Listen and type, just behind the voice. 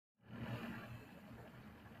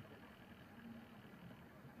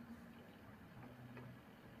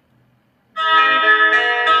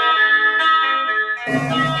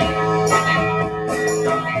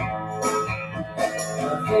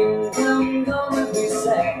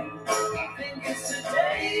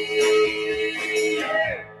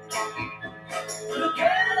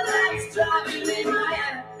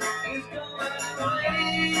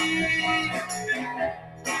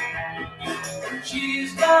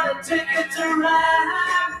got a ticket to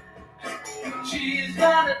ride. She's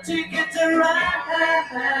got a ticket to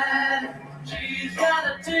ride. She's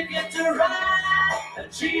got a ticket to ride,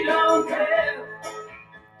 and she don't care.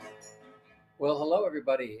 Well, hello,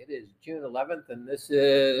 everybody. It is June 11th, and this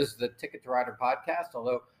is the Ticket to Rider podcast,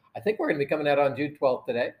 although I think we're going to be coming out on June 12th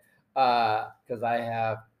today because I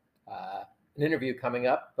have an interview coming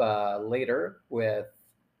up later with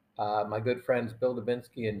my good friends Bill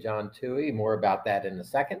Dubinsky and John Toohey. More about that in a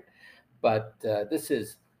second. But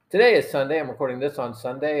today is Sunday. I'm recording this on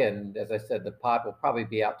Sunday, and as I said, the pod will probably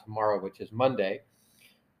be out tomorrow, which is Monday.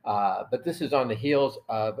 But this is on the heels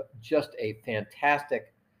of just a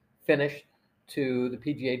fantastic finish to the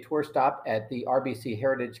PGA Tour stop at the RBC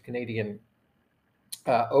Heritage Canadian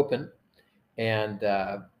Open, and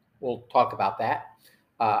we'll talk about that.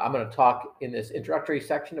 I'm going to talk in this introductory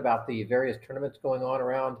section about the various tournaments going on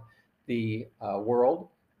around the world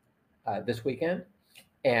this weekend,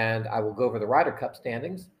 and I will go over the Ryder Cup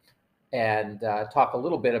standings and talk a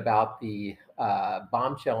little bit about the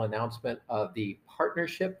bombshell announcement of the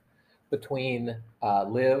partnership between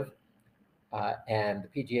LIV and the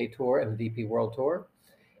PGA Tour and the DP World Tour.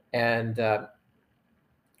 And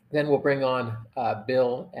then we'll bring on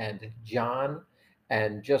Bill and John.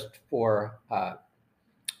 And just for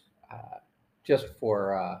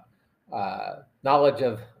knowledge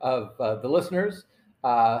of the listeners,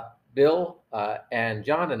 Bill and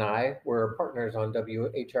John and I were partners on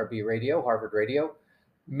WHRB radio, Harvard Radio,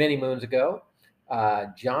 many moons ago.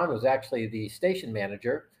 John was actually the station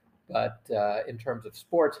manager, but in terms of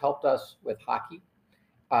sports, helped us with hockey,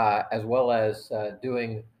 as well as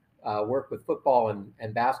doing work with football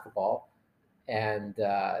and basketball. And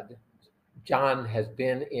John has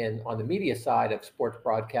been on the media side of sports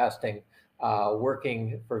broadcasting,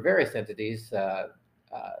 working for various entities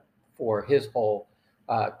for his whole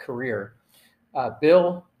career.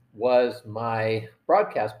 Bill was my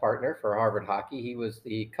broadcast partner for Harvard Hockey. He was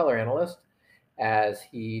the color analyst, as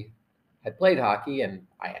he had played hockey and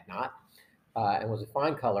I had not, and was a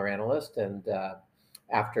fine color analyst. And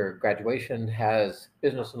after graduation, has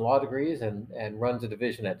business and law degrees and runs a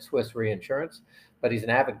division at Swiss Reinsurance. But he's an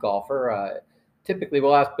avid golfer. Typically,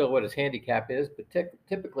 we'll ask Bill what his handicap is, but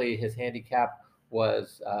typically his handicap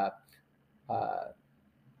was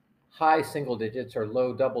high single digits or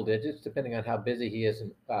low double digits, depending on how busy he is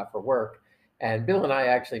for work. And Bill and I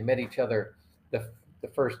actually met each other the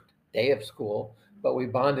first day of school, but we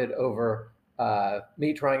bonded over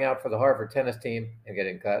me trying out for the Harvard tennis team and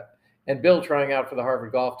getting cut, and Bill trying out for the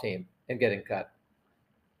Harvard golf team and getting cut.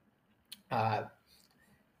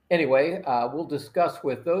 Anyway, we'll discuss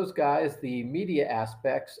with those guys the media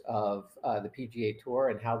aspects of the PGA Tour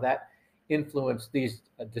and how that influenced these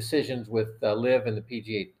decisions with LIV and the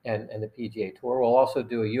PGA and the PGA Tour. We'll also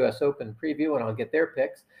do a U.S. Open preview, and I'll get their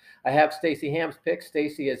picks. I have Stacy Ham's picks.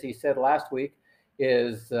 Stacy, as he said last week,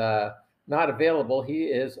 is not available. He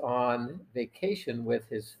is on vacation with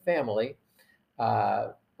his family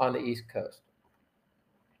on the East Coast.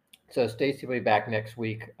 So Stacy will be back next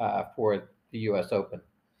week for the U.S. Open.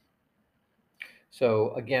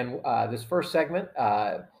 So again, this first segment,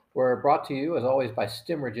 we're brought to you, as always, by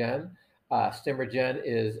Stimmergen. Stimmergen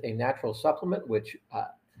is a natural supplement which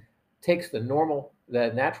takes the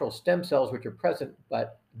natural stem cells which are present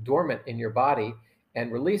but dormant in your body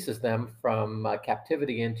and releases them from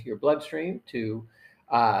captivity into your bloodstream to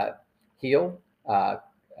heal,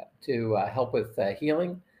 to help with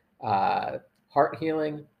healing, heart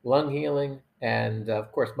healing, lung healing, and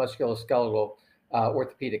of course, musculoskeletal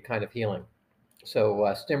orthopedic kind of healing. So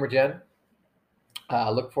Stimmergen,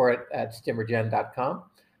 look for it at stimmergen.com.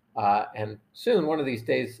 And soon, one of these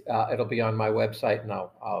days, it'll be on my website, and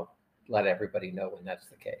I'll let everybody know when that's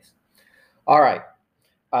the case. All right.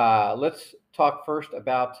 Let's talk first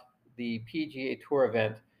about the PGA Tour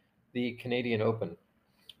event, the Canadian Open.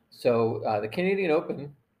 So the Canadian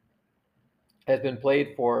Open has been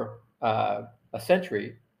played for a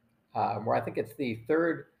century, where I think it's the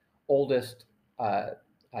third oldest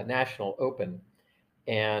national open.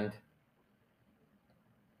 And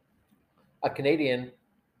a Canadian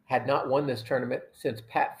had not won this tournament since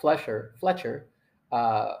Pat Fletcher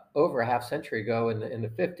over a half century ago in the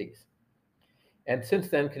 50s. And since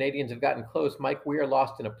then, Canadians have gotten close. Mike Weir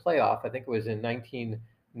lost in a playoff. I think it was in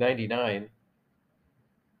 1999.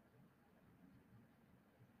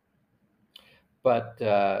 But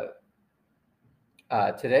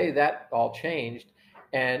today, that all changed,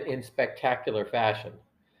 and in spectacular fashion.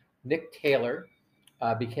 Nick Taylor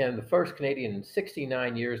became the first Canadian in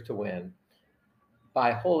 69 years to win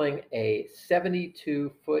by holding a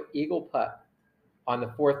 72-foot eagle putt on the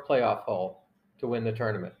fourth playoff hole to win the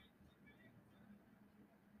tournament.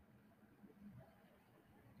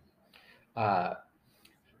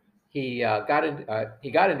 he got into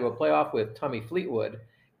a playoff with Tommy Fleetwood,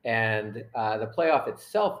 and the playoff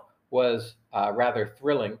itself was rather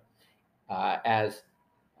thrilling, as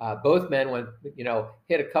both men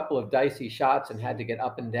hit a couple of dicey shots and had to get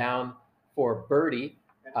up and down for birdie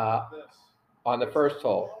on the first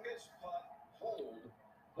hole.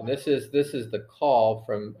 And this is the call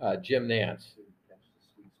from Jim Nance.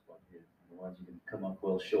 Otherwise, you can come up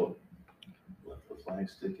well short. Let the flag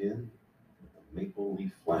stick in. The maple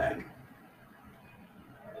leaf flag.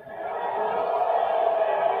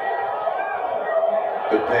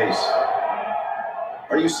 Good pace.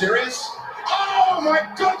 Are you serious? Oh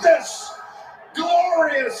my goodness!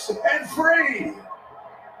 Glorious and free.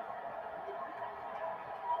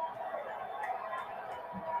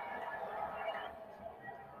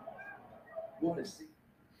 What is he?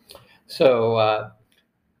 So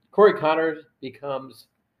Corey Connors becomes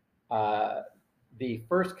the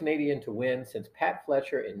first Canadian to win since Pat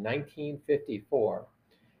Fletcher in 1954.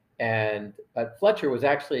 But Fletcher was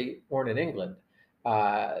actually born in England.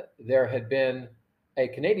 There had been a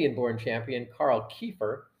Canadian-born champion, Carl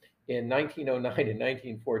Kiefer, in 1909 and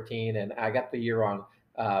 1914, and I got the year wrong.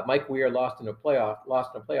 Mike Weir lost in a playoff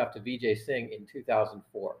to Vijay Singh in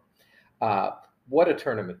 2004. What a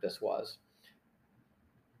tournament this was.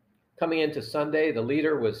 Coming into Sunday, the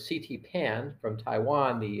leader was C.T. Pan from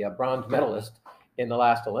Taiwan, the bronze medalist in the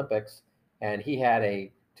last Olympics, and he had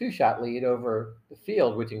a two-shot lead over the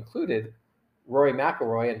field, which included Rory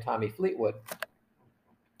McIlroy and Tommy Fleetwood.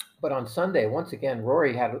 But on Sunday, once again,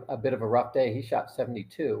 Rory had a bit of a rough day. He shot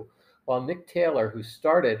 72, while Nick Taylor, who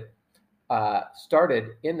started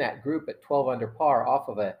in that group at 12 under par off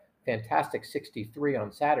of a fantastic 63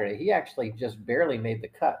 on Saturday, he actually just barely made the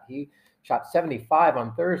cut. He shot 75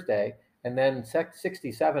 on Thursday and then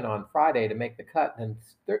 67 on Friday to make the cut, and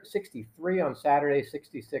 63 on Saturday,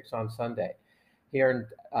 66 on Sunday. He earned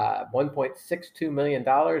 $1.62 million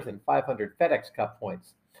and 500 FedEx Cup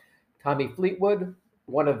points. Tommy Fleetwood,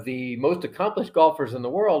 one of the most accomplished golfers in the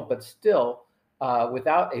world, but still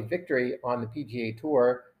without a victory on the PGA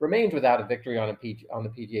Tour, remains without a victory on the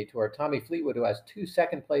PGA Tour. Tommy Fleetwood, who has two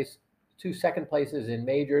second places in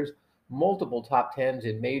majors, multiple top tens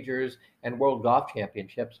in majors and World Golf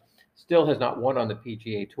Championships, still has not won on the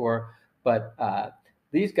PGA Tour. But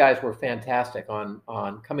these guys were fantastic on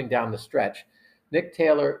coming down the stretch. Nick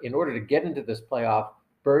Taylor, in order to get into this playoff,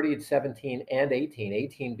 birdied 17 and 18,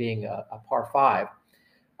 18 being a par 5.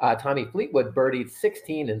 Tommy Fleetwood birdied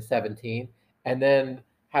 16 and 17, and then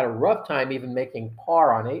had a rough time even making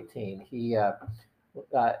par on 18.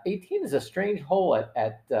 18 is a strange hole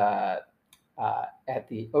at the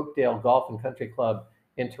Oakdale Golf and Country Club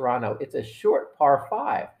in Toronto. It's a short par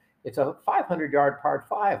 5. It's a 500-yard par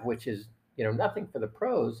 5, which is nothing for the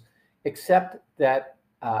pros, except that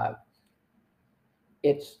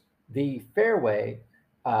it's the fairway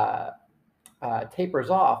tapers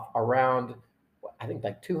off around, I think,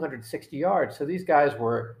 like 260 yards. So these guys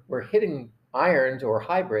were hitting irons or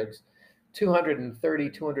hybrids 230,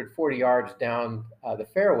 240 yards down the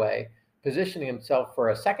fairway, positioning himself for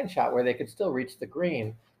a second shot where they could still reach the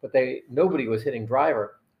green, but nobody was hitting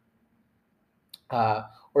driver.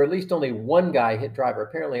 Or at least only one guy hit driver.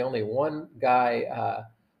 Apparently only one guy,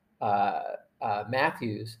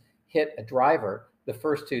 Matthews, hit a driver the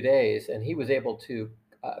first 2 days, and he was able to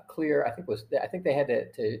clear, I think they had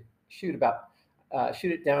to shoot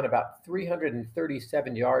it down about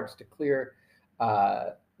 337 yards to clear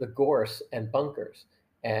the gorse and bunkers,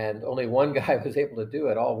 and only one guy was able to do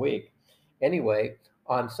it all week. Anyway,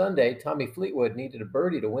 on Sunday, Tommy Fleetwood needed a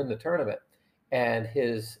birdie to win the tournament, and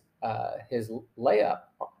his layup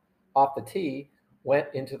off the tee went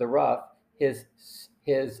into the rough. His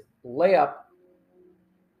layup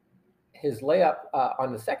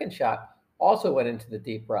on the second shot also went into the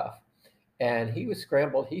deep rough, and he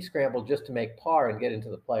scrambled just to make par and get into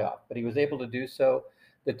the playoff, but he was able to do so.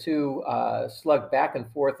 The two slugged back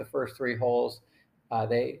and forth the first 3 holes.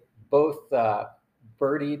 They both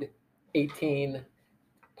birdied 18,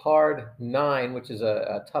 parred 9, which is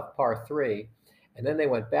a tough par 3, and then they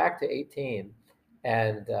went back to 18,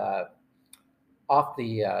 and off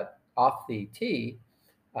the tee,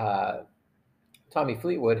 Tommy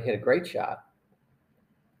Fleetwood hit a great shot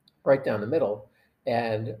right down the middle,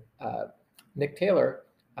 and Nick Taylor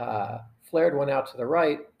flared one out to the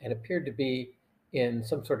right and appeared to be in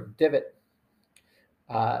some sort of divot.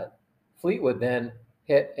 Fleetwood then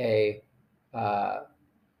hit a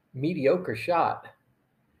mediocre shot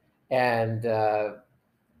and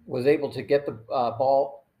was able to get the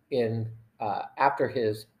ball in after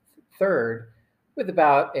his third with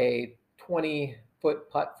about a 20-foot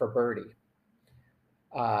putt for birdie.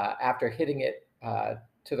 after hitting it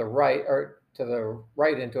to the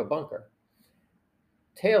right into a bunker.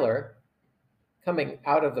 Taylor, coming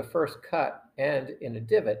out of the first cut and in a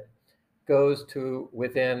divot, goes to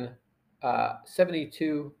within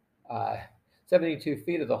 72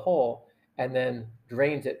 feet of the hole, and then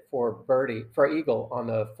drains it for eagle on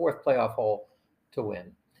the fourth playoff hole to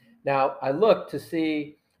win. Now, I looked to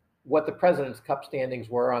see what the President's Cup standings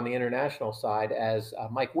were on the international side, as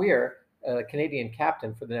Mike Weir, Canadian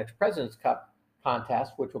captain for the next President's Cup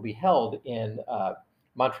contest, which will be held in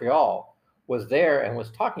Montreal, was there and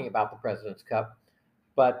was talking about the President's Cup,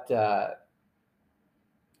 but the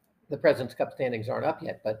President's Cup standings aren't up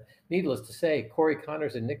yet. But needless to say, Corey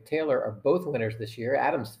Connors and Nick Taylor are both winners this year.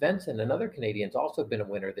 Adam Svensson, another Canadian, has also been a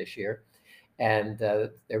winner this year. And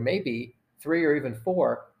there may be 3 or even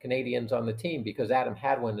 4 Canadians on the team, because Adam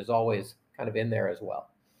Hadwin is always kind of in there as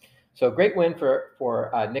well. So great win for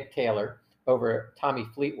Nick Taylor over Tommy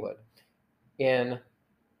Fleetwood. In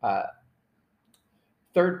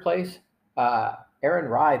third place, Aaron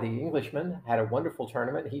Rai, the Englishman, had a wonderful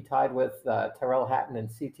tournament. He tied with Tyrrell Hatton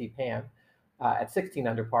and C.T. Pan at 16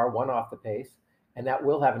 under par, 1 off the pace, and that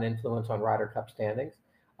will have an influence on Ryder Cup standings.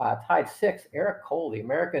 Tied 6th, Eric Cole, the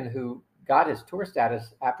American who got his tour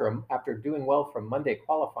status after doing well from Monday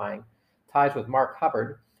qualifying, ties with Mark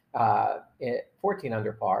Hubbard at 14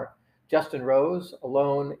 under par. Justin Rose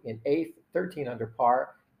alone in 8th, 13 under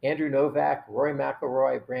par. Andrew Novak, Rory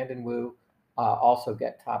McIlroy, Brandon Wu also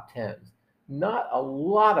get top 10s. Not a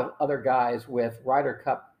lot of other guys with Ryder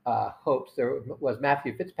Cup hopes. There was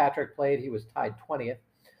Matthew Fitzpatrick played. He was tied 20th.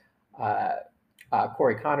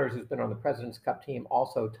 Corey Connors, who's been on the President's Cup team,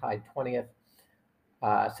 also tied 20th.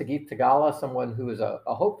 Sagith Tagala, someone who is a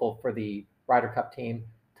hopeful for the Ryder Cup team,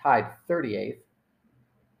 tied 38th.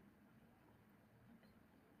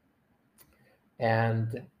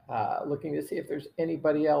 And looking to see if there's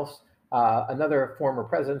anybody else. Another former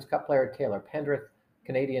President's Cup player, Taylor Pendrith,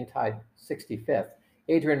 Canadian, tied 65th.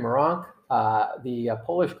 Adrian Meronk, the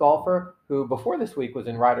Polish golfer who before this week was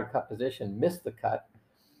in Ryder Cup position, missed the cut,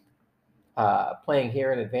 playing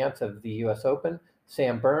here in advance of the U.S. Open.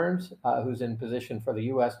 Sam Burns, who's in position for the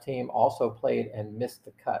U.S. team, also played and missed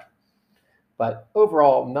the cut. But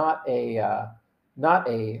overall, not a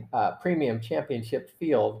premium championship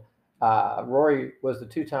field. Rory was the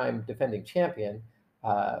 2-time defending champion,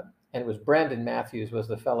 and it was Brandon Matthews was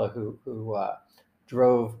the fellow who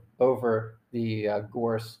drove over the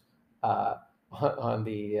gorse on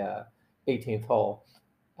the 18th hole,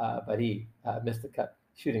 but he missed the cut,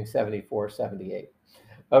 shooting 74-78.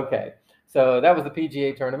 Okay, so that was the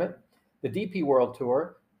PGA tournament. The DP World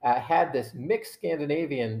Tour had this mixed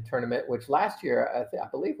Scandinavian tournament, which last year I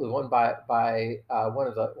believe was won by one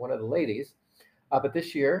of the ladies, but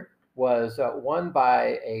this year was won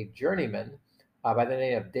by a journeyman by the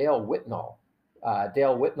name of Dale Whitnall.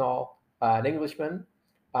 Dale Whitnall, an Englishman.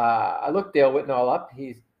 I looked Dale Whitnall up.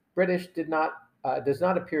 He's British. Does not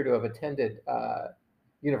appear to have attended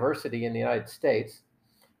university in the United States,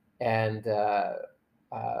 and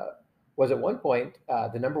was at one point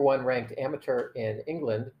the #1 ranked amateur in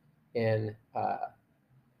England in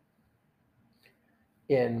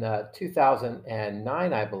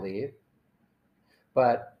 2009, I believe.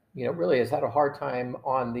 But really has had a hard time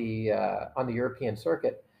on the European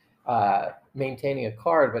circuit maintaining a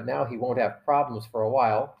card. But now he won't have problems for a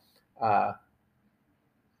while,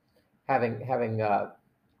 having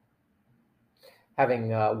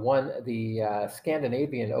won the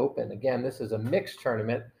Scandinavian Open. Again, this is a mixed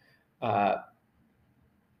tournament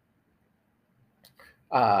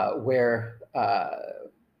where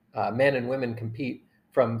men and women compete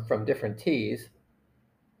from different tees.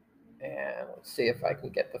 And let's see if I can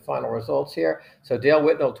get the final results here. So Dale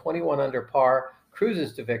Whitnall, 21 under par,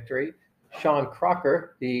 cruises to victory. Sean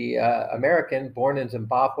Crocker, the American, born in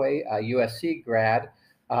Zimbabwe, USC grad,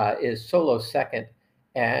 is solo second.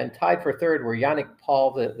 And tied for third were Yannick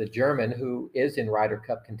Paul, the German, who is in Ryder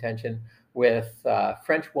Cup contention, with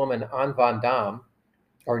French woman Anne van Dam,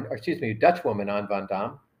 or excuse me, Dutch woman Anne van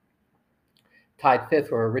Dam. Tied fifth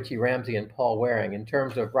were Richie Ramsey and Paul Waring. In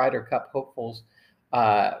terms of Ryder Cup hopefuls,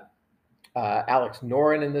 Alex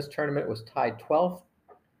Noren in this tournament was tied 12th.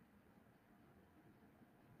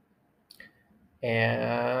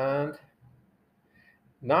 And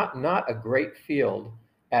not a great field,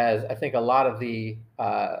 as I think a lot of the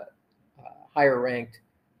higher ranked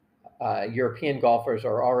European golfers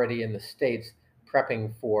are already in the States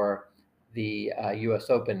prepping for the US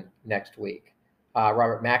Open next week.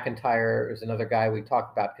 Robert McIntyre is another guy we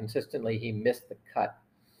talked about consistently. He missed the cut.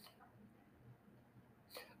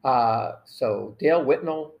 So Dale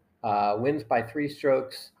Whitnall wins by 3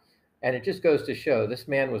 strokes. And it just goes to show this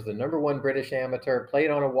man was the #1 British amateur, played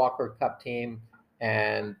on a Walker Cup team,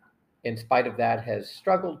 and in spite of that has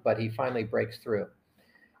struggled, but he finally breaks through.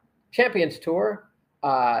 Champions Tour,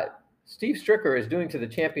 Steve Stricker is doing to the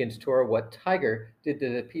Champions Tour what Tiger did to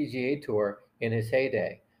the PGA Tour in his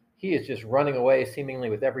heyday. He is just running away seemingly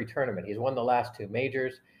with every tournament. He's won the last 2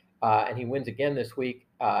 majors, and he wins again this week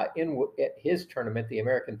in his tournament, the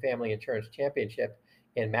American Family Insurance Championship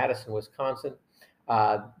in Madison, Wisconsin.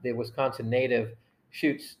 The Wisconsin native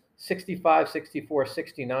shoots 65, 64,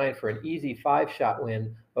 69 for an easy 5-shot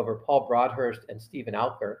win over Paul Broadhurst and Stephen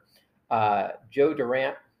Alker. Joe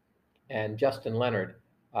Durant and Justin Leonard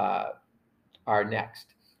are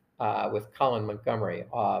next, with Colin Montgomery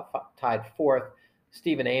tied 4th.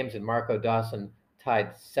 Stephen Ames and Marco Dawson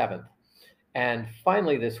tied 7th. And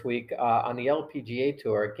finally this week on the LPGA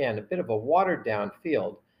Tour, again, a bit of a watered-down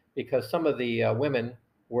field because some of the women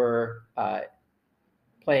were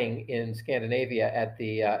playing in Scandinavia at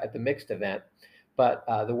the mixed event. But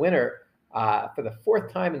the winner for the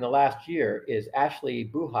 4th time in the last year is Ashley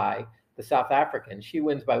Buhai, the South African. She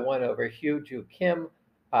wins by 1 over Hugh Ju Kim,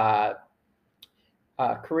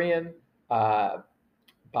 Korean,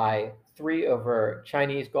 by 3 over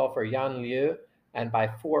Chinese golfer Yan Liu, and by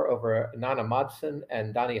 4 over Nana Madsen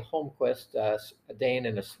and Donny Holmquist, a Dane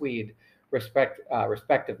and a Swede,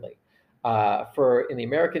 respectively. In the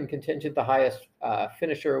American contingent, the highest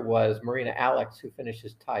finisher was Marina Alex, who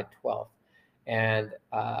finishes tied 12th. And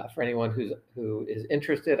for anyone who is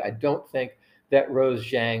interested, I don't think that Rose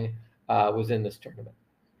Zhang was in this tournament.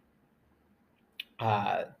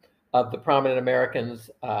 Of the prominent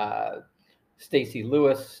Americans, Stacy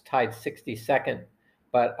Lewis tied 62nd,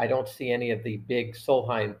 but I don't see any of the big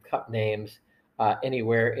Solheim Cup names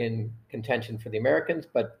anywhere in contention for the Americans.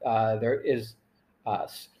 But there is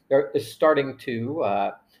starting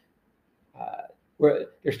to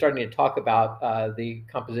they're starting to talk about the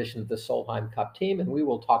composition of the Solheim Cup team, and we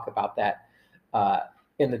will talk about that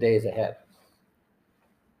in the days ahead.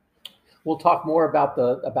 We'll talk more about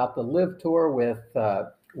the LIV Tour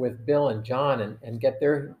with Bill and John and get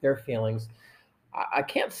their feelings. I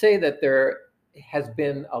can't say that there has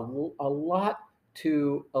been a lot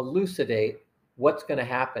to elucidate what's going to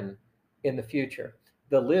happen in the future.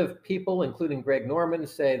 The LIV people, including Greg Norman,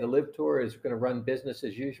 say the LIV Tour is going to run business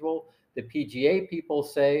as usual. The PGA people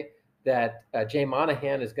say that Jay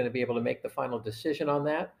Monahan is going to be able to make the final decision on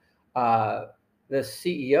that. The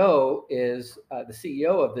CEO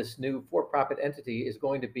of this new for-profit entity is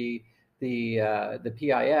going to be the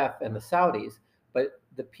PIF and the Saudis, but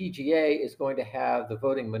the PGA is going to have the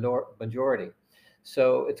voting majority.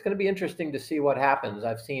 So it's going to be interesting to see what happens.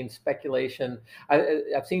 I've seen speculation.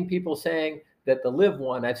 I've seen people saying that the LIV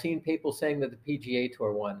won. I've seen people saying that the PGA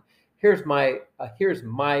Tour won. Here's my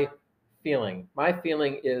feeling. My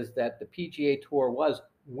feeling is that the PGA Tour was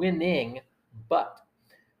winning, but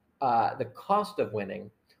the cost of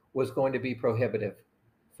winning was going to be prohibitive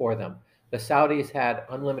for them. The Saudis had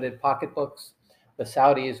unlimited pocketbooks. The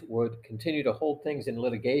Saudis would continue to hold things in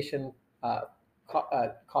litigation,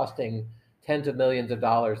 costing tens of millions of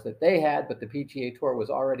dollars that they had, but the PGA Tour was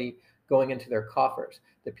already going into their coffers.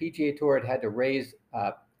 The PGA Tour had to raise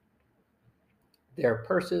their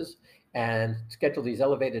purses and schedule these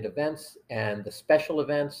elevated events and the special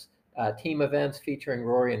events, team events featuring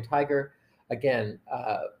Rory and Tiger, again,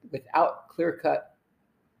 without clear-cut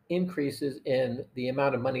increases in the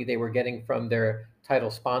amount of money they were getting from their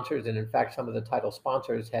title sponsors. And in fact, some of the title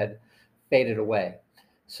sponsors had faded away.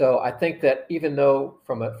 So I think that even though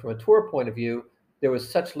from a tour point of view, there was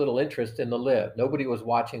such little interest in the LIV, nobody was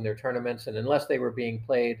watching their tournaments. And unless they were being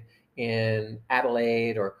played in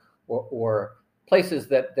Adelaide or places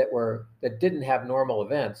that didn't have normal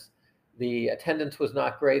events, the attendance was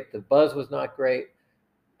not great, the buzz was not great.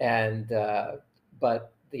 And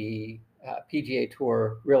but the PGA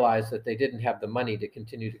Tour realized that they didn't have the money to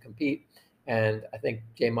continue to compete. And I think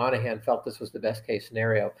Jay Monahan felt this was the best case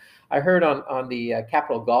scenario. I heard on the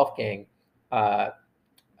Capital Golf Gang podcast,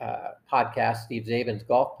 Steve Zabin's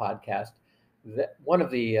golf podcast, that one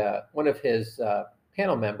of his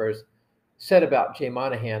panel members said about Jay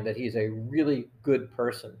Monahan that he's a really good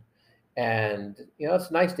person. And,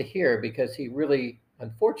 it's nice to hear because he really,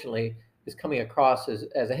 unfortunately, is coming across as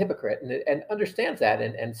a hypocrite and understands that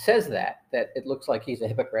and says that it looks like he's a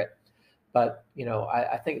hypocrite. But,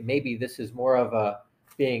 I think maybe this is more of a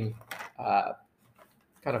being kind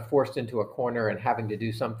of forced into a corner and having to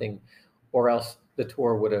do something, or else the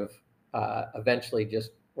tour would have eventually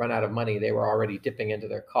just run out of money. They were already dipping into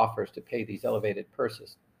their coffers to pay these elevated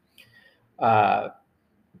purses. My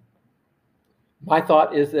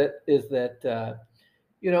thought is that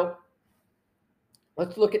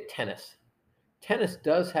Let's look at tennis. Tennis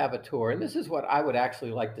does have a tour, and this is what I would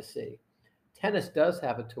actually like to see. Tennis does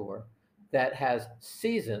have a tour that has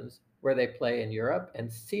seasons where they play in Europe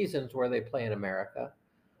and seasons where they play in America.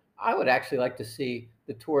 I would actually like to see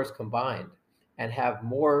the tours combined and have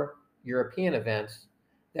more European events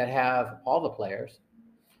that have all the players.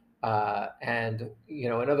 And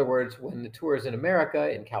in other words, when the tour is in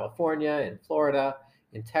America, in California, in Florida,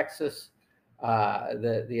 in Texas,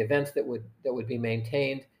 the events that would be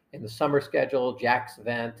maintained in the summer schedule, Jack's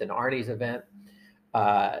event and Arnie's event,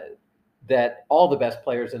 uh, that all the best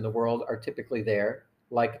players in the world are typically there,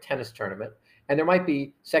 like a tennis tournament. And there might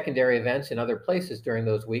be secondary events in other places during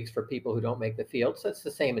those weeks for people who don't make the field. So it's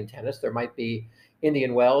the same in tennis. There might be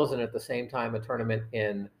Indian Wells and at the same time a tournament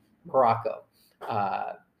in Morocco.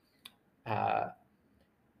 Uh, uh,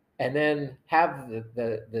 and then have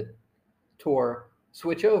the tour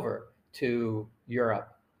switch over to Europe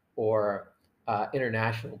or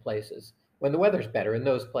international places when the weather's better in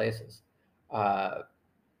those places. Uh,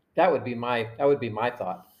 that would be my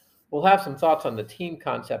thought. We'll have some thoughts on the team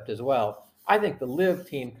concept as well. I think the live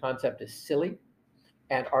team concept is silly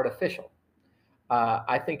and artificial.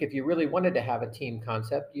 I think if you really wanted to have a team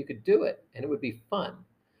concept, you could do it, and it would be fun.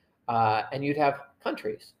 And you'd have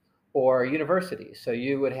countries or universities. So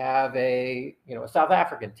you would have a South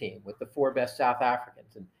African team with the four best South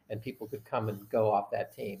Africans, and people could come and go off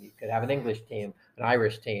that team. You could have an English team, an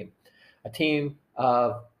Irish team, a team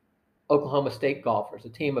of Oklahoma State golfers, a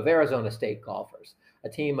team of Arizona State golfers, a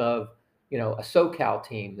team of a SoCal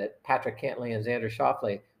team that Patrick Cantlay and Xander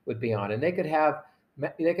Schauffele would be on, and they could have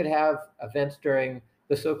events during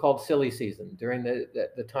the so-called silly season, during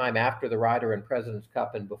the time after the Ryder and President's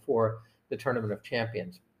Cup and before the Tournament of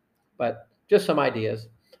Champions. But just some ideas.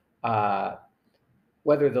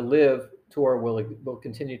 Whether the LIV Tour will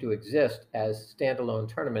continue to exist as standalone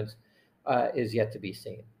tournaments is yet to be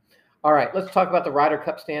seen. All right, let's talk about the Ryder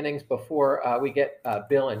Cup standings before we get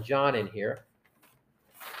Bill and John in here.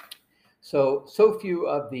 So few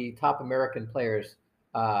of the top American players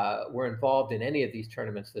were involved in any of these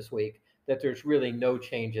tournaments this week that there's really no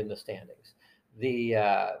change in the standings.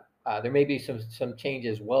 There may be some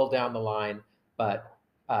changes well down the line, but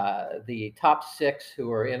the top six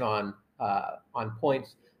who are in on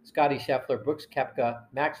points: Scotty Scheffler, Brooks Koepka,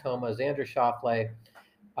 Max Homa, Xander Schauffele,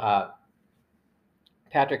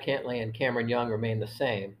 Patrick Cantlay, and Cameron Young remain the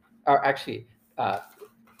same. Or actually,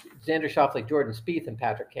 Xander Schauffele, Jordan Spieth, and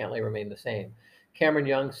Patrick Cantlay remain the same. Cameron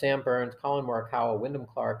Young, Sam Burns, Colin Morikawa, Wyndham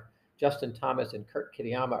Clark, Justin Thomas, and Kurt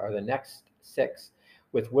Kitayama are the next six,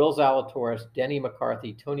 with Will Zalatoris, Denny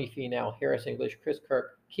McCarthy, Tony Finau, Harris English, Chris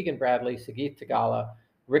Kirk, Keegan Bradley, Sagith Tagala,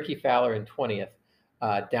 Ricky Fowler in 20th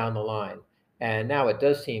down the line. And now it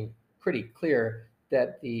does seem pretty clear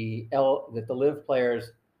that the LIV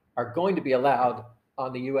players are going to be allowed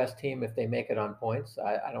on the U.S. team if they make it on points.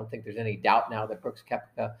 I don't think there's any doubt now that Brooks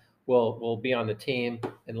Koepka will be on the team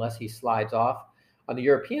unless he slides off. On the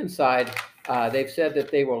European side, they've said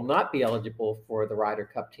that they will not be eligible for the Ryder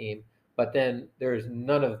Cup team, but then there's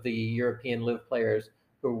none of the European LIV players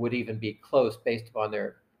who would even be close based upon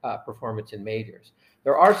their performance in majors.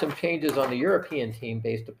 There are some changes on the European team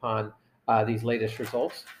based upon these latest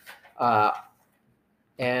results.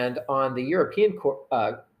 And on the European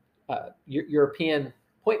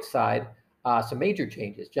point side, some major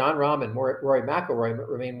changes. Jon Rahm and Rory McIlroy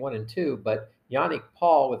remain 1 and 2, but Yannick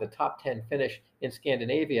Paul, with a top 10 finish in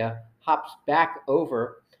Scandinavia, hops back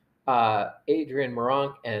over Adrian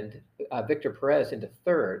Meronk and Victor Perez into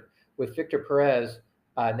third, with Victor Perez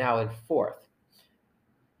now in fourth.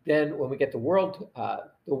 Then when we get to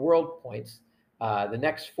the world points, the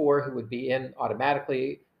next four who would be in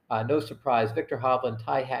automatically, no surprise, Victor Hovland,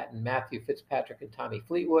 Ty Hatton, Matthew Fitzpatrick, and Tommy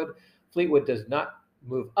Fleetwood. Fleetwood does not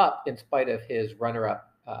move up in spite of his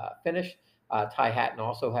runner-up finish. Ty Hatton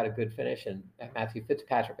also had a good finish, and Matthew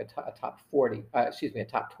Fitzpatrick a top 20.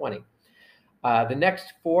 The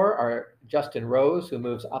next four are Justin Rose, who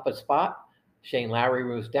moves up a spot. Shane Lowry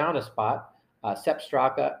moves down a spot. Sepp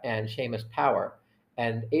Straka and Seamus Power.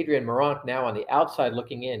 And Adrian Meronk now on the outside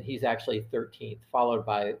looking in. He's actually 13th, followed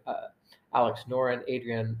by Alex Noren,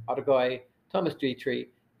 Adrian Otagoy, Thomas Dietrich,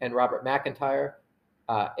 and Robert McIntyre.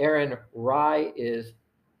 Aaron Rai is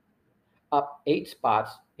up 8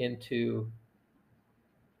 spots into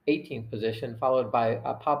 18th position, followed by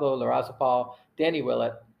Pablo Larrazabal, Danny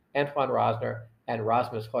Willett, Antoine Rosner, and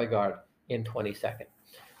Rasmus Højgaard in 22nd.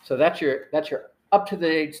 So that's your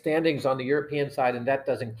up-to-date standings on the European side, and that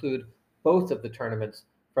does include both of the tournaments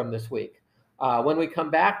from this week. When we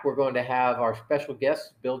come back, we're going to have our special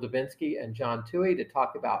guests, Bill Dubinsky and John Toohey, to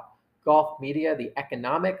talk about golf media, the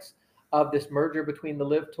economics of this merger between the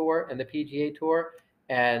LIV Tour and the PGA Tour,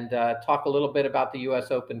 and talk a little bit about the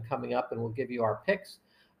U.S. Open coming up, and we'll give you our picks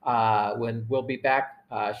when we'll be back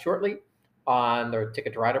shortly on the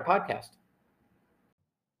Ticket to Rider podcast.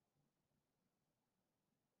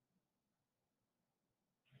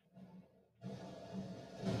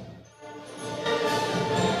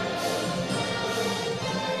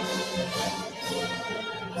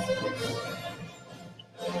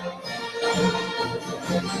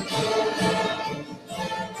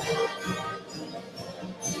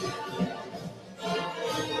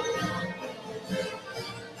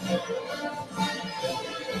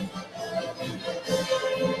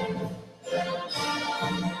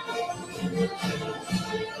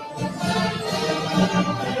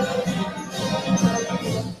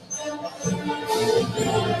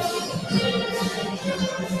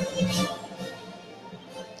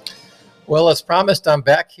 Well, as promised, I'm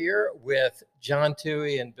back here with John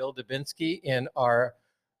Toohey and Bill Dubinsky in our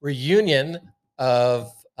reunion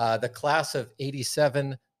of the class of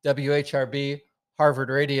 '87 WHRB Harvard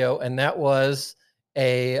Radio, and that was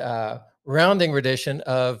a rounding rendition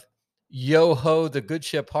of Yo Ho, the Good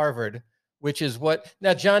Ship Harvard, which is what.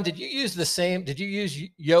 Now, John, did you use the same? Did you use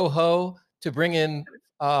Yo Ho to bring in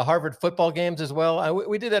Harvard football games as well?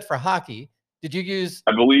 We did that for hockey. Did you use?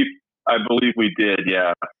 I believe we did.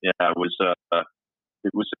 Yeah. It was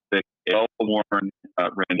a well-worn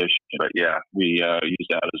rendition, but yeah, we used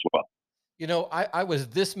that as well. You know, I was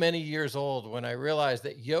this many years old when I realized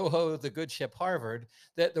that Yo Ho, the Good Ship Harvard,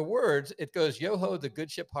 that the words, it goes, Yo Ho, the Good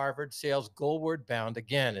Ship Harvard sails goalward bound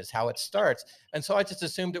again, is how it starts. And so I just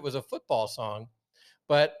assumed it was a football song.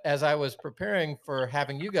 But as I was preparing for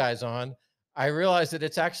having you guys on, I realized that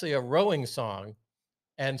it's actually a rowing song.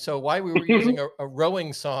 And so why we were using a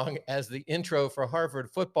rowing song as the intro for Harvard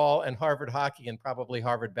football and Harvard hockey and probably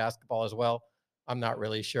Harvard basketball as well, I'm not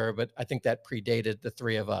really sure, but I think that predated the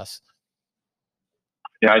three of us.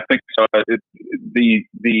 Yeah, I think so. The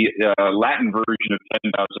Latin version of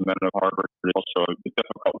 10,000 Men of Harvard is also a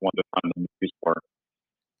difficult one to find the movies for.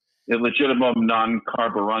 Illegitimum non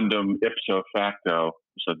carborundum ipso facto.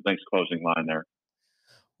 So thanks, closing line there.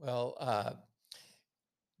 Well,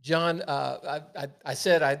 John, I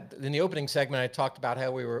said in the opening segment, I talked about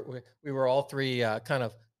how we were all three kind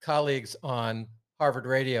of colleagues on Harvard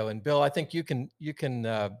Radio, and Bill, I think you can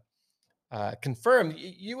confirm.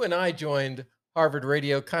 You and I joined Harvard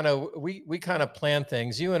Radio. Kind of we kind of planned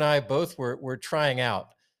things. You and I both were trying out.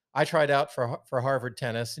 I tried out for Harvard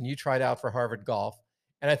tennis, and you tried out for Harvard golf,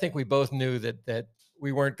 and I think we both knew that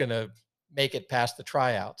we weren't going to make it past the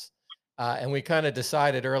tryouts, and we kind of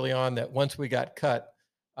decided early on that once we got cut,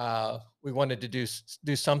 we wanted to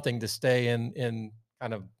do something to stay in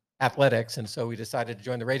kind of athletics, and so we decided to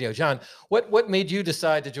join the radio. John, what made you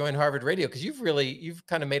decide to join Harvard Radio? Because you've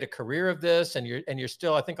kind of made a career of this, and you're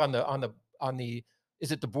still, I think, on the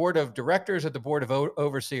is it the board of directors or the board of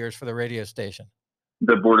overseers for the radio station?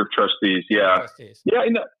 The board of trustees, yeah. Trustees. Yeah,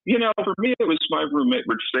 for me, it was my roommate,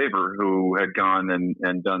 Rich Saber, who had gone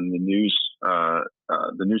and done the news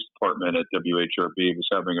department at WHRB, was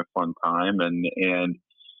having a fun time. And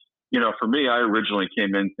for me, I originally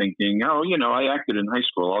came in thinking, I acted in high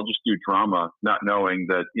school. I'll just do drama, not knowing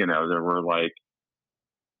that, there were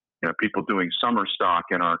people doing summer stock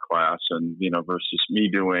in our class and, versus me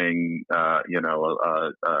doing, a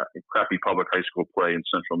crappy public high school play in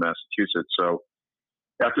central Massachusetts. So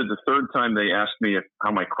after the third time they asked me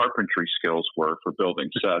how my carpentry skills were for building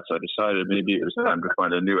sets, I decided maybe it was time to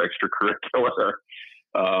find a new extracurricular.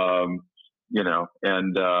 I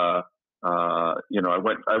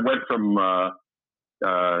went from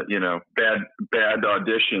bad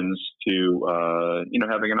auditions to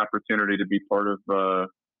having an opportunity to be part of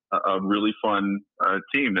a really fun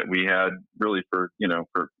team that we had really for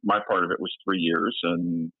my part of it was 3 years,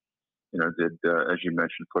 and did as you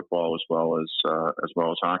mentioned football as well as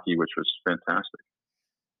hockey, which was fantastic.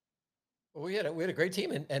 Well, we had a great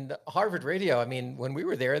team, and Harvard Radio. I mean, when we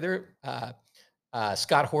were there,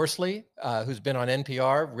 Scott Horsley, who's been on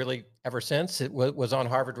NPR really ever since, it was on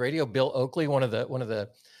Harvard Radio. Bill Oakley, one of the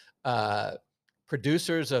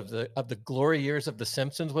producers of the glory years of The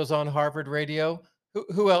Simpsons, was on Harvard Radio.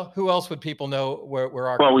 Who else would people know where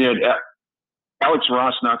our? Well, we had Alex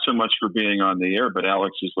Ross, not so much for being on the air, but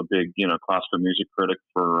Alex is a big classical music critic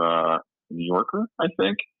for New Yorker, I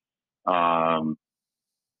think.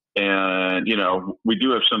 And we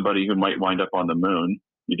do have somebody who might wind up on the moon.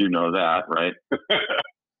 You do know that, right?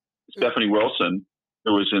 Stephanie Wilson,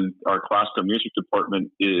 who was in our classical music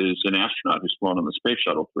department, is an astronaut who's flown on the space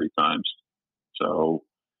shuttle 3 times. So,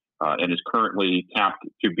 and is currently tapped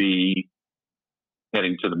to be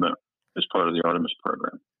heading to the moon as part of the Artemis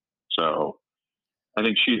program. So I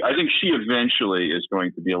think she eventually is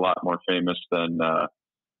going to be a lot more famous than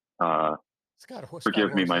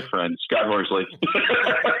forgive me, my friend Scott Horsley.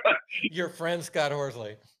 Your friend Scott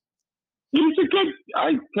Horsley. He's a good.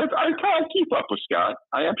 I can't keep up with Scott.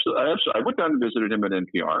 I went down and visited him at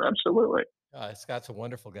NPR. Absolutely. Scott's a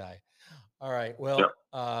wonderful guy. All right. Well,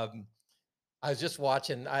 I was just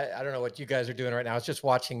watching. I don't know what you guys are doing right now. I was just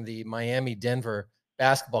watching the Miami-Denver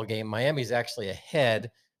basketball game. Miami's actually ahead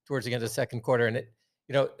towards the end of the second quarter, and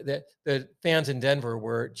the fans in Denver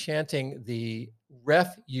were chanting the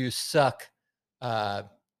 "Ref, you suck"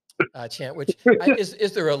 chant. Which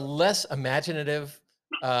is there a less imaginative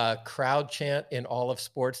crowd chant in all of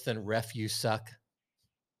sports than "Ref, you suck"?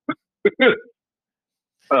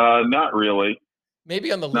 Not really.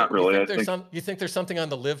 Maybe on the not really. You think there's something on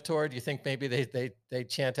the LIV tour? Do you think maybe they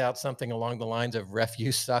chant out something along the lines of "Ref,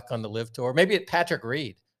 you suck" on the LIV tour? Maybe at Patrick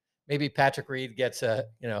Reed. Maybe Patrick Reed gets a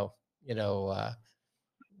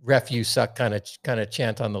 "Ref, you suck" kind of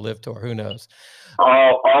chant on the LIV tour. Who knows?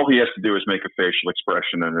 All he has to do is make a facial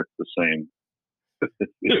expression, and it's the same.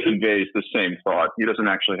 It conveys the same thought. He doesn't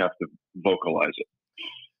actually have to vocalize it.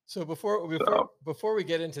 So before we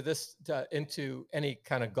get into this, into any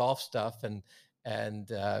kind of golf stuff, and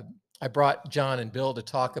I brought John and Bill to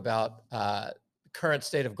talk about the current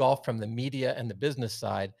state of golf from the media and the business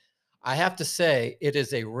side. I have to say, it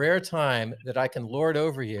is a rare time that I can lord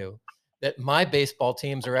over you that my baseball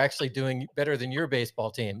teams are actually doing better than your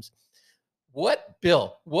baseball teams.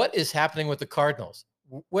 Bill, what is happening with the Cardinals?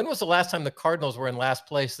 When was the last time the Cardinals were in last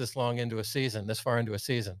place this far into a season? Yeah,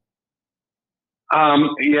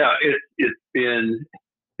 it's been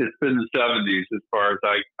the 70s as far as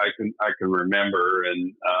I can remember,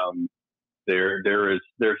 and there's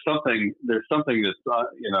something that's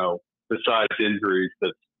besides injuries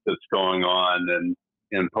that's going on,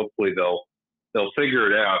 and hopefully they'll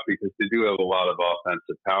figure it out, because they do have a lot of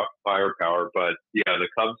offensive firepower. But yeah, the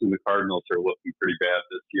Cubs and the Cardinals are looking pretty bad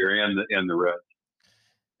this year, and the Reds.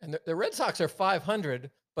 And the Red Sox are 500,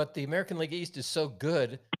 but the American League East is so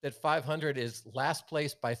good that 500 is last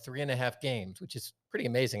place by 3.5 games, which is pretty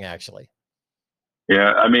amazing, actually.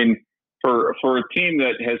 Yeah, I mean, for a team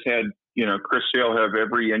that has had, Chris Sale have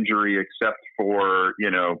every injury except for,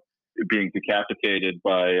 being decapitated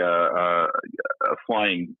by a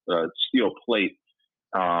flying steel plate,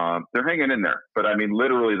 they're hanging in there. But I mean,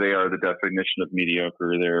 literally, they are the definition of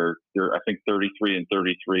mediocre. They're I think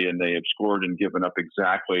 33-33, and they have scored and given up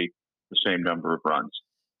exactly the same number of runs.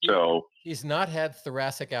 So he's not had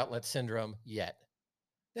thoracic outlet syndrome yet.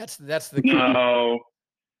 That's the key. No.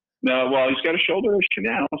 Well, he's got a shoulder issue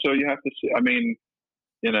now, so you have to see. I mean,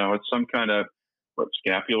 it's some kind of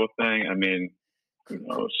scapula thing. I mean, who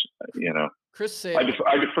knows? Chris Sale. I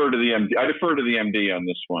defer to the MD. I defer to the MD on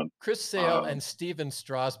this one. Chris Sale and Steven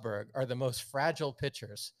Strasburg are the most fragile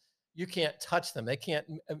pitchers. You can't touch them. They can't,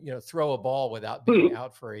 throw a ball without being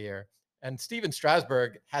out for a year. And Steven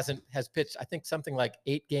Strasburg has pitched, I think, something like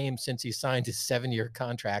 8 games since he signed his 7-year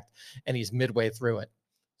contract, and he's midway through it.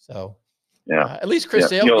 So, yeah, at least Chris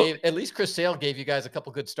Sale gave you guys a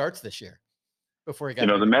couple good starts this year before he got.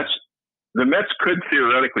 The Mets could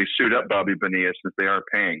theoretically suit up Bobby Bonilla since they are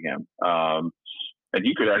paying him, and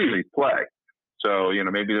he could actually play. So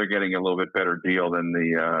maybe they're getting a little bit better deal than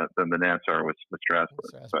the Nats are with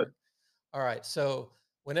Strasburg. But all right, so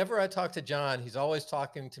whenever I talk to John, he's always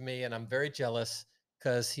talking to me, and I'm very jealous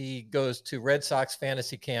because he goes to Red Sox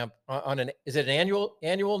fantasy camp is it an annual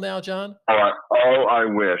now, John? Oh, I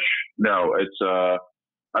wish. No, it's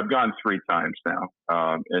I've gone 3 times now,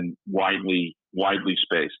 and widely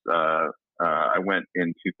spaced. I went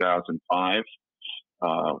in 2005,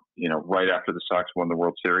 right after the Sox won the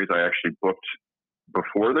World Series. I actually booked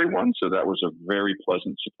before they won, so that was a very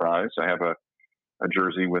pleasant surprise. I have a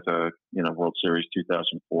jersey with a World Series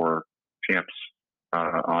 2004 champs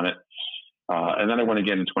on it, and then I went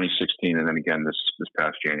again in 2016, and then again this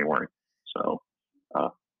past January. So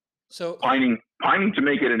pining to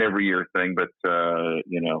make it an every year thing, but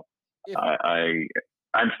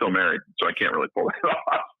I'm still married, so I can't really pull it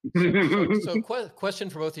off. So question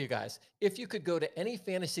for both of you guys: if you could go to any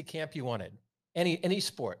fantasy camp you wanted, any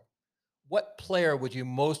sport, what player would you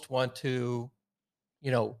most want to,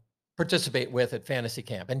 participate with at fantasy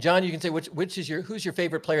camp? And John, you can say who's your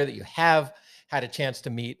favorite player that you have had a chance to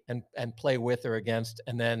meet and play with or against,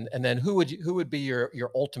 and then who would be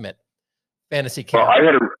your ultimate fantasy camp?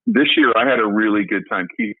 Well, this year I had a really good time.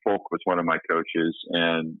 Keith Folk was one of my coaches,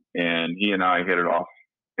 and he and I hit it off,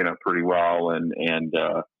 pretty well, and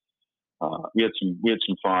we had some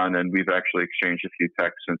fun, and we've actually exchanged a few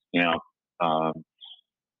texts since now.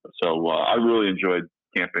 So I really enjoyed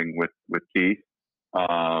camping with Keith.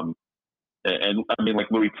 and I mean, like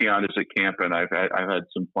Louis Tiant is at camp, and I've had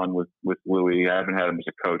some fun with Louis. I haven't had him as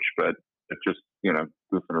a coach, but it's just, you know,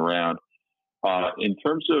 goofing around. In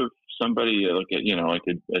terms of somebody like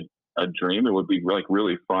a dream, it would be like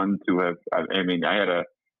really fun to have. I mean, I had a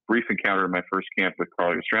brief encounter in my first camp with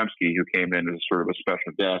Carl Yastrzemski, who came in as sort of a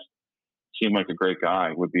special guest. Seemed like a great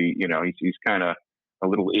guy. Would be, you know, he's kind of a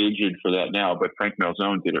little aged for that now, but Frank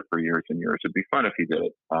Malzone did it for years and years. It'd be fun if he did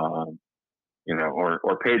it. You know,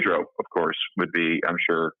 or Pedro, of course, would be, I'm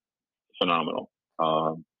sure, phenomenal.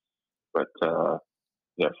 But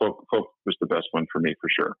yeah, Folk was the best one for me for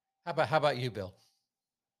sure. How about you, Bill?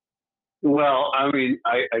 Well, I mean,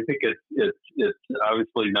 I think it's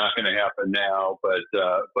obviously not going to happen now, but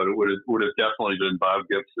it would have definitely been Bob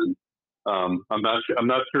Gibson. I'm not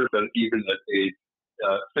sure that even at age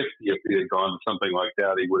 60, if he had gone to something like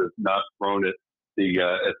that, he would have not thrown it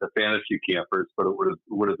at the fantasy campers, but it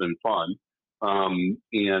would have been fun. And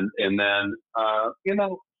then you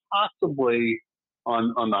know, possibly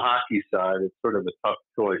on the hockey side, it's sort of a tough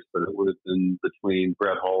choice, but it would have been between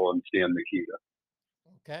Brett Hull and Stan Mikita.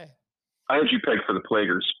 Okay. I had you pegged for the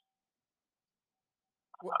Plaguers.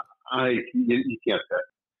 You can't pick.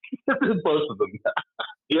 Both of them.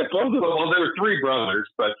 Yeah, both of them. Well, there were three brothers,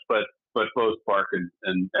 but both Park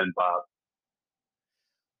and Bob.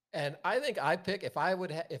 And I think I pick, if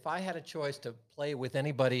I had a choice to play with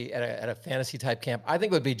anybody at a fantasy type camp, I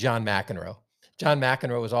think it would be John McEnroe. John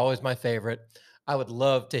McEnroe was always my favorite. I would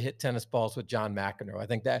love to hit tennis balls with John McEnroe. I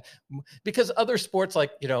think that, because other sports,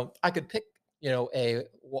 like, you know, I could pick, you know, a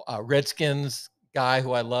Redskins guy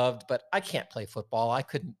who I loved, but I can't play football. I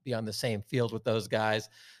couldn't be on the same field with those guys.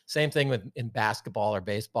 Same thing in basketball or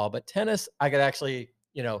baseball, but tennis, I could actually,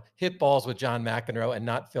 you know, hit balls with John McEnroe and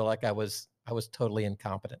not feel like I was totally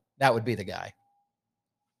incompetent. That would be the guy.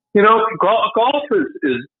 You know, golf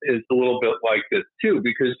is a little bit like this too,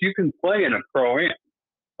 because you can play in a pro-am,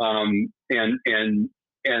 and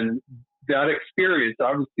that experience,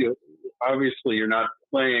 obviously you're not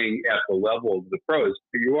playing at the level of the pros,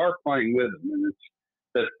 but you are playing with them, and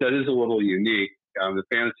that is a little unique. The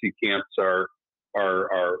fantasy camps are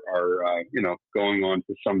you know, going on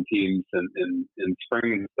to some teams in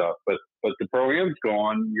spring and stuff, but the pro-ams go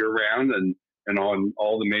on year round and on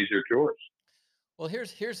all the major tours. Well,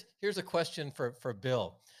 here's a question for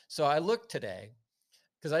Bill. So I looked today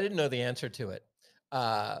because I didn't know the answer to it.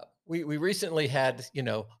 We recently had, you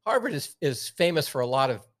know, Harvard is famous for a lot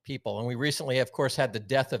of people, and we recently, of course, had the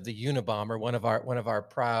death of the Unabomber, one of our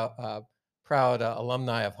proud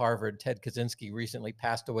alumni of Harvard, Ted Kaczynski, recently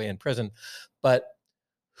passed away in prison. But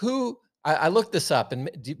I looked this up, and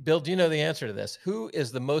Bill, do you know the answer to this? Who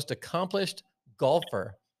is the most accomplished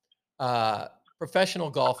golfer, professional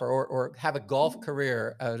golfer, or have a golf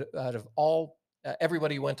career out of all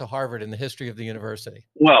everybody who went to Harvard in the history of the university?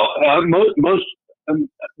 Well,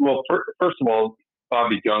 first of all,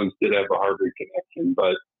 Bobby Jones did have a Harvard connection,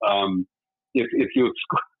 but if you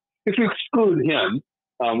exclude him,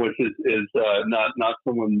 which is not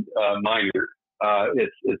someone minor,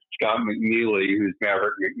 it's Scott McNeely, who's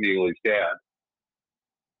Maverick McNeely's dad.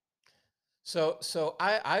 So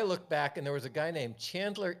I look back, and there was a guy named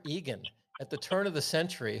Chandler Egan at the turn of the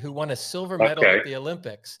century who won a silver medal at the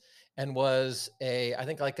Olympics and was I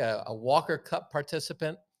think like a Walker Cup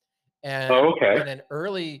participant. And, and then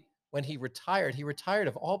early, when he retired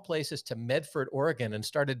of all places to Medford, Oregon, and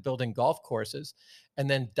started building golf courses, and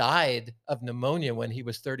then died of pneumonia when he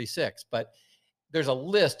was 36. But there's a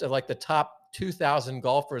list of like the top 2,000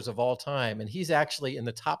 golfers of all time, and he's actually in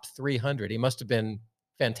the top 300. He must have been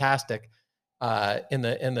fantastic in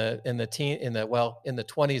the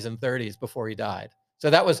 20s and 30s before he died. So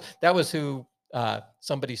that was who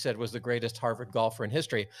somebody said was the greatest Harvard golfer in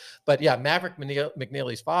history. But yeah, Maverick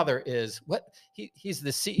McNeely's father is he's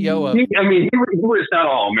the CEO of. He was not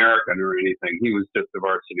All-American or anything. He was just a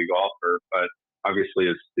varsity golfer, but obviously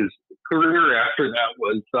his career after that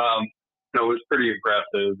was was pretty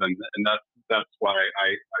aggressive, and that's why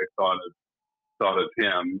I thought of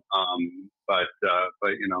him. But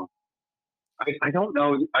you know, I don't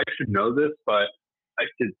know. I should know this, but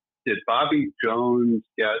did Bobby Jones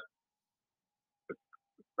get a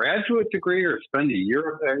graduate degree or spend a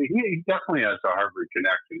year there? He definitely has a Harvard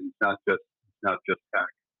connection. It's not just tech.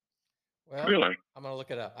 Well, really? I'm going to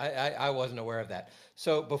look it up. I wasn't aware of that.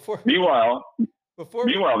 So Meanwhile,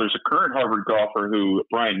 there's a current Harvard golfer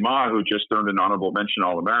Brian Ma, who just earned an honorable mention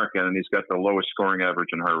All-American, and he's got the lowest scoring average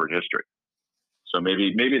in Harvard history. So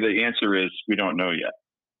maybe the answer is we don't know yet.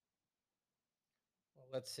 Well,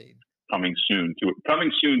 let's see. Coming soon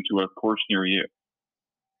to a course near you.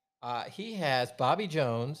 Bobby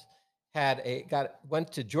Jones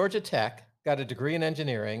went to Georgia Tech, got a degree in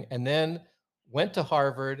engineering, and then went to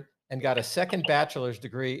Harvard and got a second bachelor's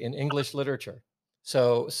degree in English literature.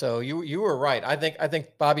 So you were right. I think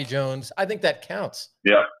Bobby Jones, I think that counts.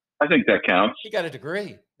 Yeah, I think that counts. He got a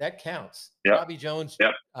degree. That counts. Yep. Bobby Jones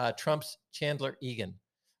Yep. trumps Chandler Egan.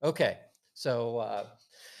 Okay. So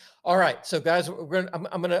all right. So guys,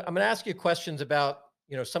 I'm gonna ask you questions about,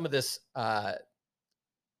 you know, some of this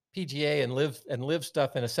PGA and live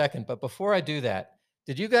stuff in a second. But before I do that,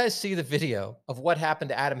 did you guys see the video of what happened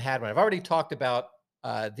to Adam Hadwin? I've already talked about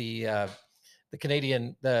the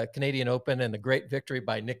Canadian Open and the great victory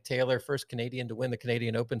by Nick Taylor, first Canadian to win the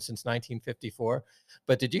Canadian Open since 1954.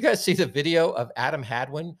 But did you guys see the video of Adam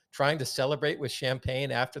Hadwin trying to celebrate with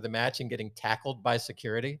champagne after the match and getting tackled by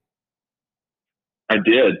security? I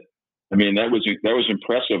did. I mean, that was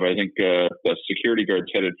impressive. I think the security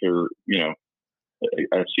guard's headed for, you know,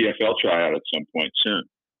 a CFL tryout at some point soon.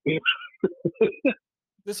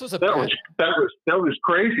 This was a that was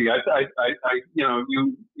crazy. I you know,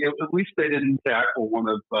 at least they didn't tackle one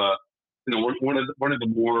of you know, one of the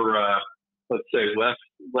more let's say less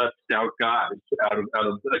stout guys out of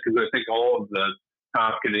because I think all of the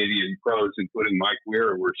top Canadian pros, including Mike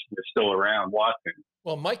Weir, were still around watching.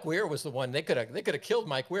 Well, Mike Weir was the one they could have killed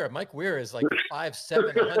Mike Weir. Mike Weir is like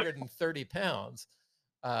 5'7", 130 pounds.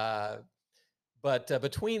 But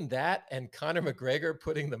between that and Conor McGregor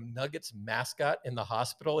putting the Nuggets mascot in the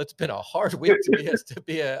hospital, it's been a hard week to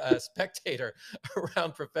be a spectator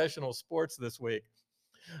around professional sports this week.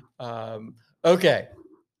 Okay.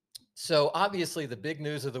 So obviously the big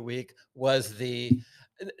news of the week was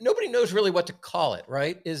nobody knows really what to call it,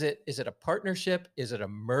 right? Is it a partnership? Is it a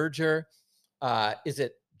merger? Is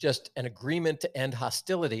it just an agreement to end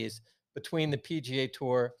hostilities between the PGA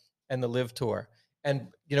Tour and the LIV Tour? And,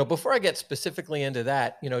 you know, before I get specifically into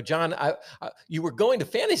that, you know, John, you were going to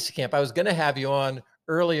fantasy camp. I was going to have you on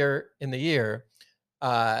earlier in the year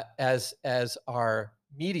as our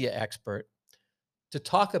media expert to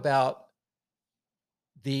talk about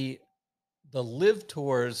the LIV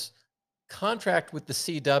Tour's contract with the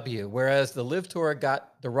CW, whereas the LIV Tour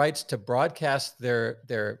got the rights to broadcast their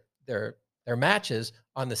matches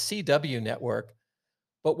on the CW network,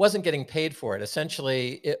 but wasn't getting paid for it.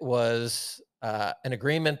 Essentially, it was an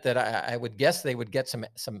agreement that I would guess they would get some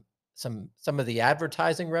of the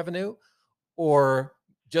advertising revenue, or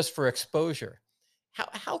just for exposure.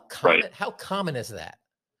 How common is that?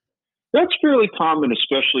 That's fairly common,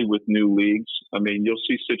 especially with new leagues. I mean, you'll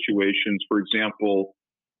see situations, for example,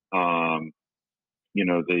 you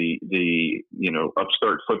know, the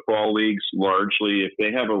upstart football leagues, largely, if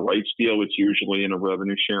they have a rights deal, it's usually in a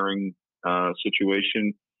revenue sharing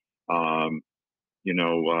situation. You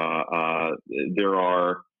know, there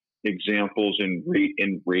are examples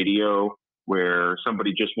in radio where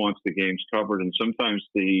somebody just wants the games covered, and sometimes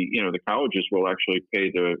the colleges will actually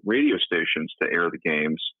pay the radio stations to air the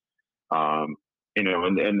games. You know,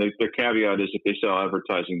 and the caveat is if they sell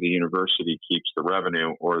advertising, the university keeps the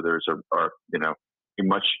revenue, or there's a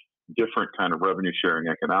much different kind of revenue sharing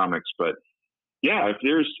economics. But yeah, if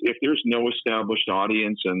there's no established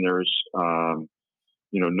audience and there's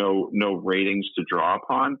no ratings to draw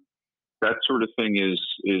upon, that sort of thing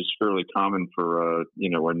is fairly common for a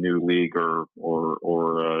new league or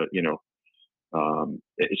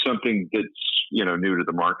it's something that's new to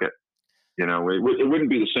the market. You know, it wouldn't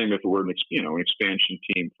be the same if it were an expansion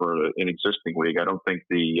team for an existing league. I don't think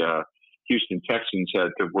the Houston Texans had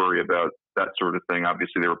to worry about that sort of thing.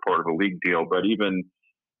 Obviously, they were part of a league deal, but even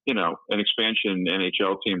an expansion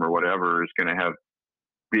NHL team or whatever is going to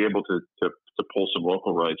be able to pull some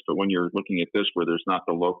local rights. But when you're looking at this, where there's not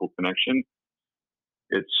the local connection,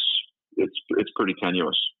 it's pretty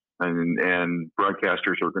tenuous, and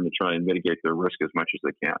broadcasters are going to try and mitigate their risk as much as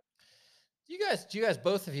they can. Do you guys,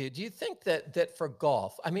 both of you, do you think that for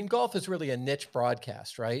golf, I mean, golf is really a niche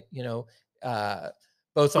broadcast, right?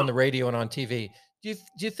 Both on the radio and on TV. Do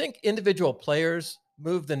you think individual players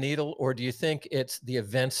move the needle, or do you think it's the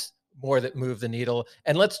events more that move the needle?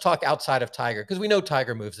 And let's talk outside of Tiger, because we know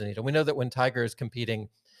Tiger moves the needle. We know that when Tiger is competing,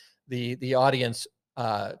 the audience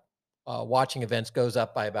watching events goes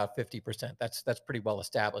up by about 50%. That's pretty well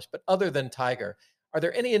established. But other than Tiger, are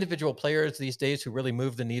there any individual players these days who really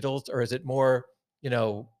move the needles, or is it more,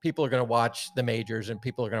 people are going to watch the majors and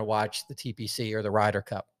people are going to watch the TPC or the Ryder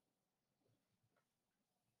Cup?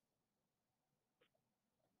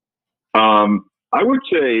 I would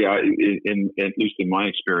say, at least in my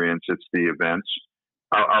experience, it's the events.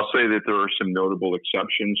 I'll say that there are some notable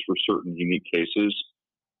exceptions for certain unique cases.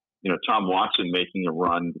 Tom Watson making a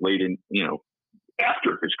run late in,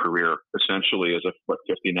 after his career, essentially as a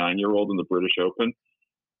 59-year-old in the British Open.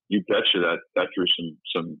 you betcha that drew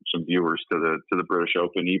some viewers to the British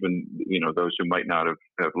Open, even those who might not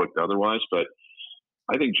have looked otherwise. But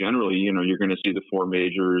I think generally, you're going to see the four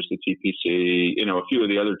majors, the TPC, a few of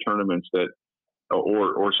the other tournaments that,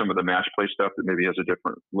 or some of the match play stuff that maybe has a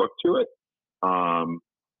different look to it.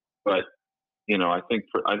 But I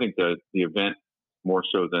think the event more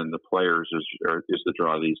so than the players is the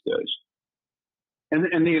draw these days.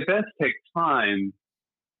 And the events take time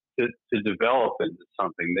to develop into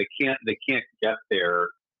something. They can't get there,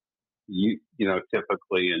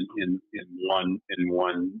 typically in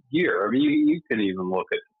one year. I mean, you can even look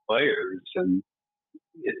at the players, and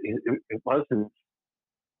it wasn't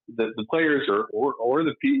the players or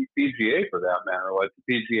the PGA for that matter. Like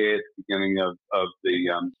the PGA at the beginning of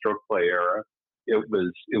the stroke play era, it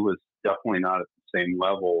was definitely not at the same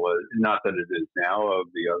level. Not that it is now of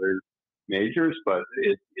the other majors, but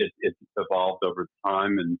it evolved over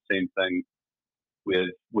time, and same thing with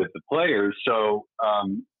the players. So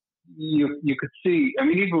you could see, I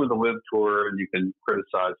mean, even with the LIV Tour, and you can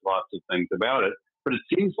criticize lots of things about it, but it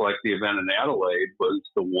seems like the event in Adelaide was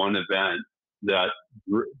the one event that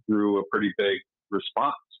drew a pretty big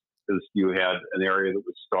response, because you had an area that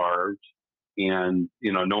was starved, and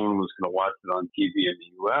no one was going to watch it on TV in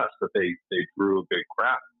the U.S., but they drew a big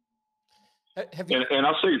crowd. And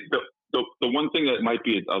I'll say the one thing that might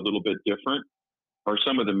be a little bit different are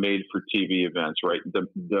some of the made-for-TV events, right?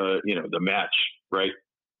 The match, right?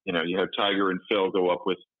 You have Tiger and Phil go up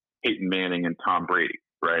with Peyton Manning and Tom Brady,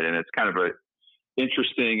 right? And it's kind of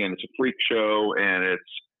interesting, and it's a freak show, and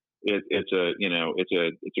it's a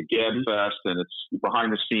gab fest, and it's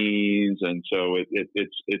behind the scenes, and so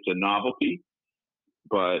it's a novelty,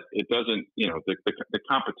 but it doesn't, the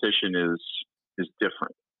competition is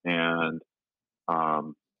different, and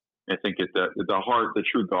I think the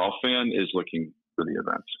true golf fan is looking for the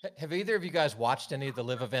events. Have either of you guys watched any of the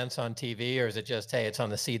LIV events on TV, or is it just, hey, it's on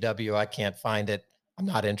the CW, I can't find it, I'm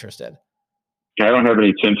not interested? I don't have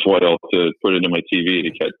any tinfoil to put into my TV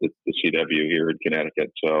to catch the CW here in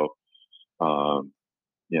Connecticut, so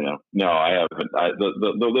no, I haven't.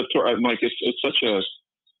 The LIV Tour, Mike, it's such a.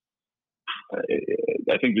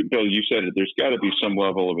 I think, Bill, you said it. There's got to be some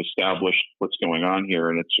level of established what's going on here,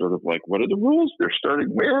 and it's sort of like, what are the rules? They're starting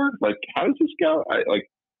where? Like, how does this go?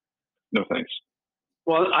 No thanks.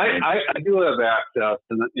 Well, I do have access,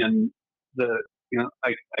 and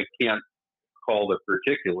I can't call the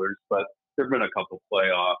particulars, but there've been a couple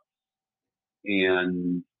playoffs,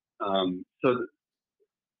 and so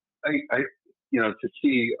I to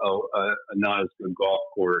see a not as good golf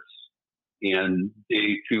course in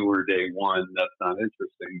day 2 or day 1, that's not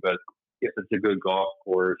interesting. But if it's a good golf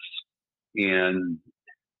course, and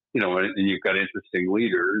and you've got interesting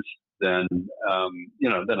leaders, then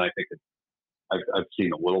then I think I've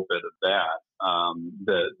seen a little bit of that.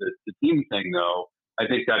 The team thing, though, I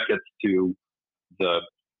think that gets to the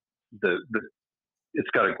it's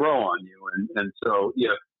got to grow on you, and so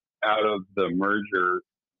if out of the merger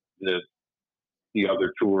the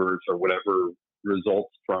other tours or whatever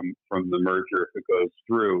results from the merger, if it goes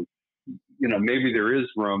through, maybe there is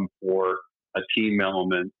room for a team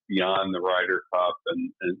element beyond the Ryder Cup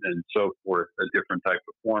and so forth, a different type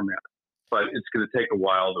of format. But it's going to take a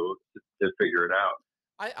while to figure it out.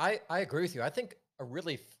 I agree with you. I think a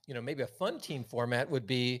really, maybe a fun team format would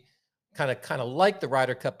be kind of like the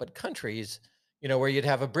Ryder Cup, but countries, where you'd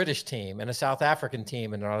have a British team and a South African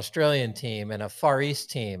team and an Australian team and a Far East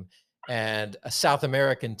team and a South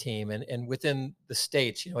American team, and within the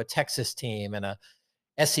states, a Texas team and a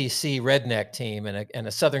SEC redneck team and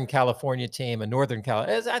a Southern California team, a Northern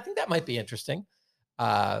California. I think that might be interesting.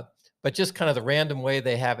 But just kind of the random way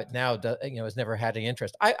they have it now, has never had any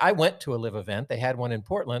interest. I went to a LIV event. They had one in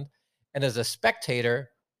Portland, and as a spectator,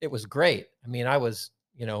 it was great. I mean, I was,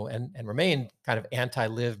 and remained kind of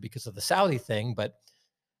anti-LIV because of the Saudi thing, but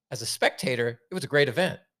as a spectator, it was a great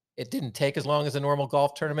event. It didn't take as long as a normal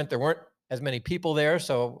golf tournament. There weren't as many people there,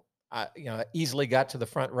 so I easily got to the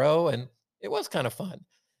front row, and it was kind of fun.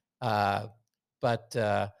 But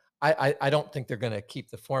I don't think they're going to keep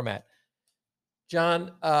the format.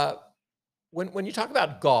 John, when you talk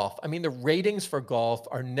about golf, I mean, the ratings for golf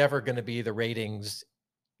are never going to be the ratings,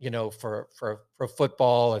 for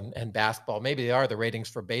football and basketball. Maybe they are the ratings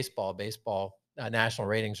for baseball. Baseball national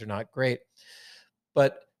ratings are not great,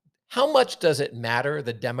 but how much does it matter,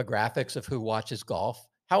 the demographics of who watches golf?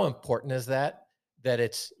 How important is that? That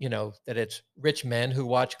it's, that it's rich men who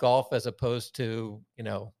watch golf as opposed to,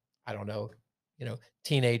 I don't know,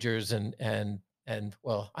 teenagers and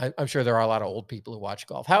well, I'm sure there are a lot of old people who watch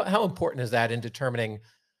golf. How important is that in determining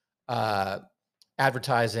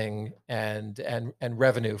advertising and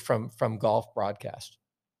revenue from golf broadcast?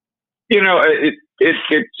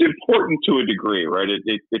 It's important to a degree, right?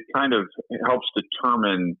 It kind of helps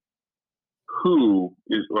determine who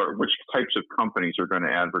is or which types of companies are going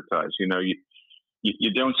to advertise. You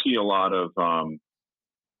don't see a lot of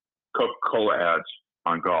Coca-Cola ads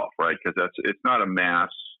on golf, right? Because it's not a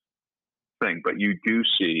mass thing, but you do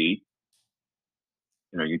see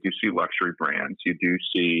luxury brands, you do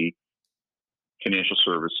see financial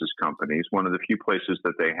services companies. One of the few places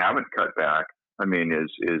that they haven't cut back, is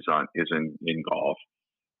in golf.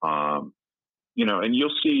 And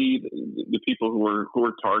you'll see the people who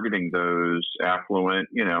are targeting those affluent,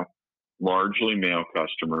 largely male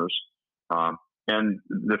customers. And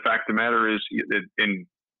the fact of the matter is,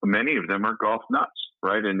 many of them are golf nuts,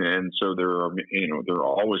 right? And so there are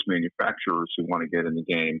always manufacturers who want to get in the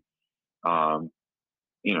game. Golf,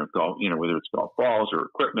 whether it's golf balls or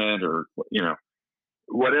equipment or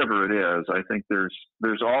whatever it is. I think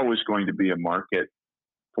there's always going to be a market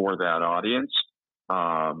for that audience.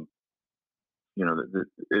 As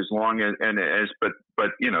long as but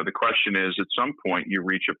the question is, at some point you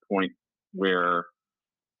reach a point where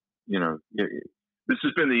this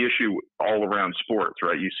has been the issue all around sports,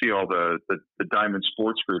 right? You see all the Diamond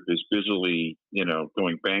Sports Group is busily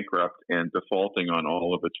going bankrupt and defaulting on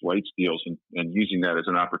all of its rights deals and using that as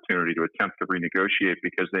an opportunity to attempt to renegotiate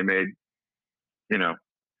because they made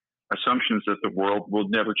assumptions that the world will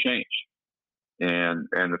never change. And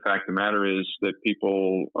the fact of the matter is that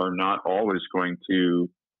people are not always going to,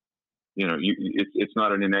 it's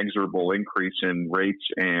not an inexorable increase in rates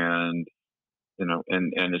and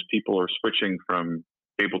as people are switching from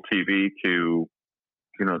cable TV to,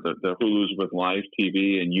 the Hulus with live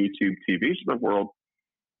TV and YouTube TVs of the world,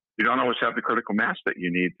 you don't always have the critical mass that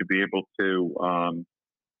you need to be able to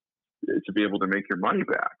make your money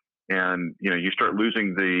back. And, you start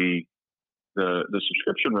losing the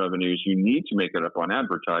subscription revenues, you need to make it up on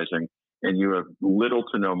advertising, and you have little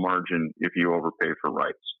to no margin if you overpay for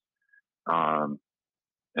rights. And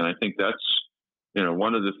I think that's,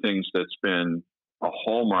 one of the things that's been a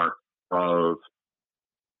hallmark of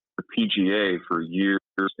the PGA for years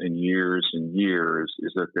and years and years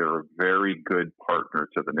is that they're a very good partner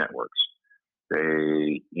to the networks.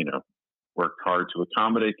 They, work hard to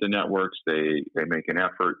accommodate the networks. They make an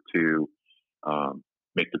effort to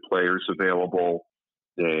make the players available.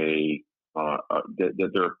 They're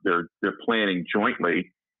planning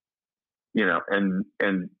jointly, and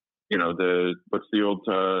what's the old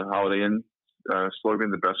Holiday Inn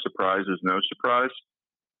slogan? The best surprise is no surprise.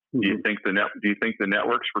 Mm-hmm. Do you think the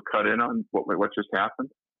networks were cut in on what just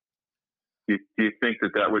happened? Do you think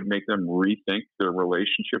that would make them rethink their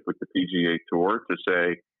relationship with the PGA Tour to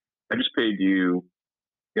say, I just paid you,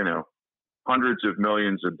 hundreds of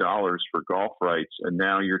millions of dollars for golf rights, and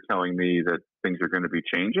now you're telling me that things are going to be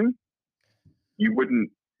changing? You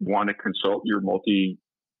wouldn't want to consult your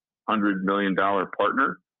multi-$100 million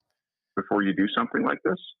partner before you do something like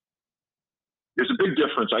this? There's a big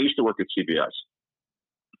difference. I used to work at CBS.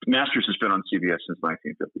 Masters has been on CBS since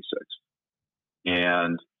 1956.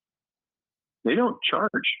 And they don't charge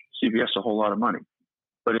CBS a whole lot of money.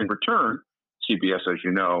 But in return, CBS, as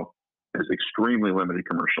you know, has extremely limited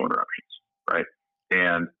commercial interruptions, right?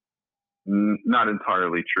 And not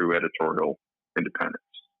entirely true editorial independence.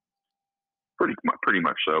 Pretty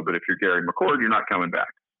much so. But if you're Gary McCord, you're not coming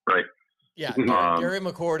back, right? Yeah, Gary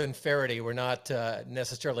McCord and Faraday were not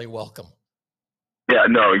necessarily welcome. Yeah,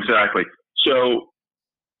 no, exactly. So,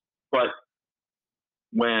 but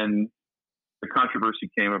when the controversy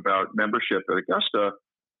came about membership at Augusta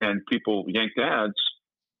and people yanked ads,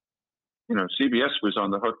 CBS was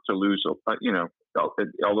on the hook to lose,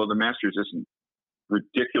 although the Masters isn't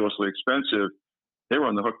ridiculously expensive, they were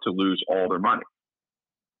on the hook to lose all their money.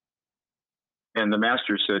 And the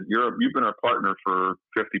Masters said, you've been our partner for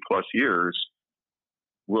 50 plus years.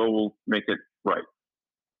 We'll make it right.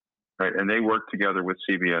 Right. And they worked together with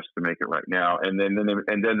CBS to make it right now. And then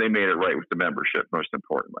they made it right with the membership, most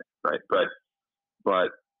importantly. Right.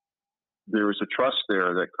 But there is a trust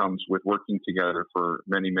there that comes with working together for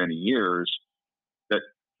many, many years that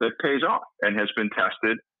pays off and has been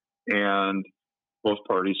tested. And both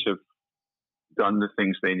parties have done the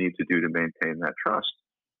things they need to do to maintain that trust.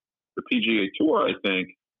 The PGA Tour, I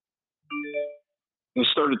think, has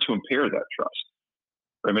started to impair that trust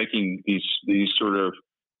by making these sort of,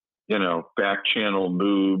 back channel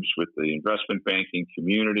moves with the investment banking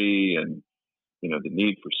community and, the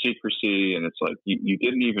need for secrecy. And it's like, you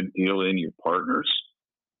didn't even deal in your partners.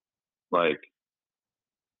 Like,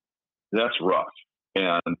 that's rough.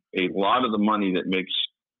 And a lot of the money that makes,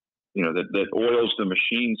 that oils the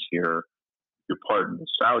machines here, your pardon the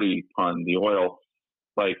Saudi pun, the oil,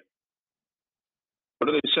 like, What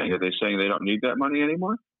are they saying? Are they saying they don't need that money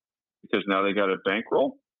anymore because now they got a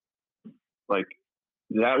bankroll? Like,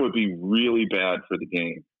 that would be really bad for the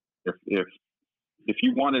game. If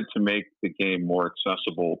you wanted to make the game more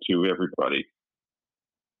accessible to everybody.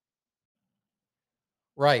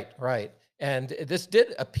 Right, right. And this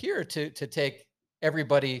did appear to take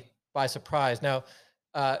everybody by surprise. Now,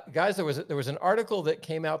 guys, there was an article that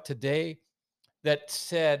came out today that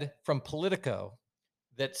said, from Politico,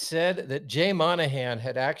 that said that Jay Monahan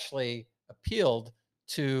had actually appealed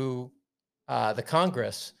to the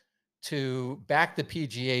Congress to back the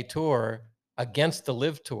PGA Tour against the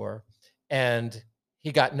LIV Tour, and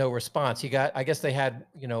he got no response. I guess they had,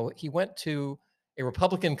 he went to a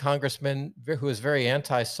Republican congressman who is very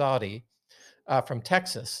anti-Saudi from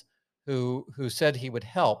Texas, who said he would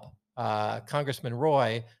help, Congressman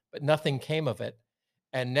Roy, but nothing came of it.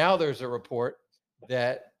 And now there's a report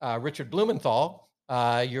that Richard Blumenthal,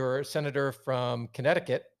 your senator from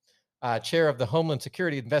Connecticut, chair of the Homeland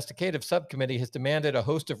Security Investigative Subcommittee, has demanded a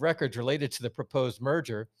host of records related to the proposed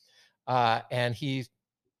merger. And he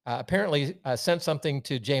apparently sent something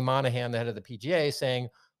to Jay Monahan, the head of the PGA, saying,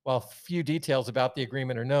 while few details about the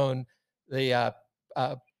agreement are known, the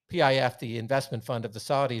PIF, the investment fund of the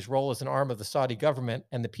Saudis, role as an arm of the Saudi government,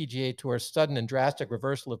 and the PGA Tour's sudden and drastic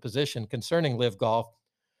reversal of position concerning LIV Golf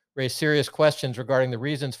raised serious questions regarding the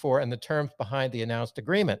reasons for and the terms behind the announced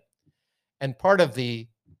agreement. And part of the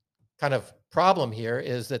kind of problem here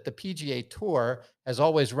is that the PGA Tour has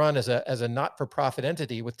always run as a not-for-profit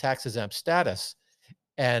entity with tax-exempt status.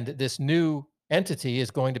 And this new entity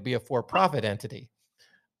is going to be a for-profit entity.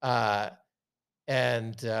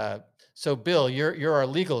 So Bill, you're our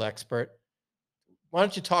legal expert. Why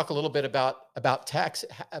don't you talk a little bit about tax,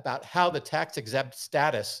 about how the tax-exempt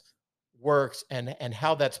status works and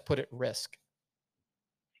how that's put at risk?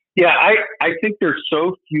 Yeah, I think there's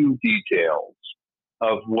so few details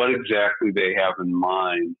of what exactly they have in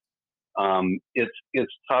mind.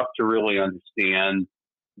 It's tough to really understand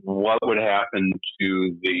what would happen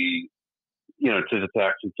to the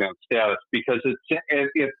tax exempt status, because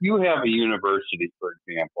if you have a university, for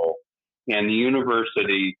example, and the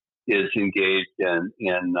university is engaged in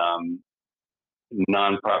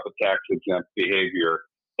nonprofit tax exempt behavior,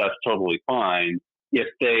 that's totally fine. If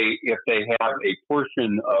they have a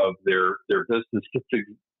portion of their business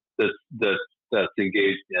that's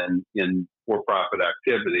engaged in for-profit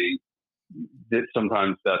activity, that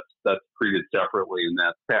sometimes that's treated separately in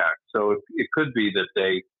that tax. So it could be that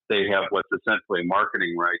they have what's essentially a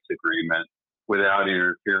marketing rights agreement without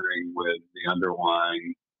interfering with the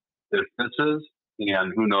underlying businesses,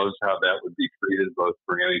 and who knows how that would be treated both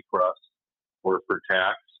for antitrust or for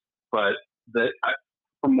tax. But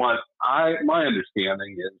from what my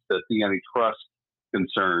understanding is that the antitrust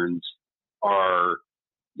concerns are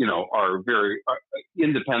very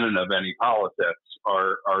independent of any politics,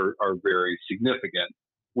 are very significant,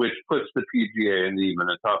 which puts the PGA in even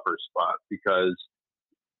a tougher spot, because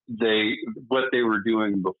what they were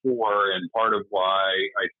doing before, and part of why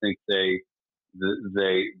I think they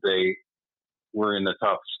were in a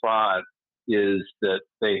tough spot, is that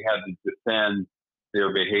they had to defend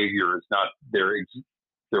their behavior as not their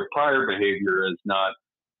prior behavior as not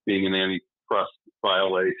being an antitrust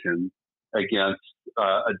violation against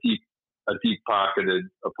a deep-pocketed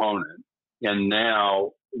opponent. And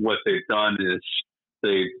now what they've done is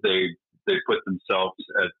they put themselves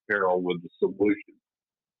at peril with the solution.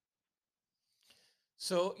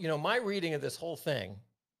 So, my reading of this whole thing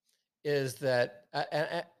is that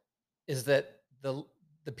the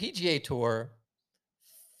PGA Tour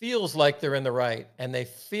feels like they're in the right, and they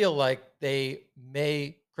feel like they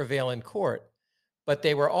may prevail in court, but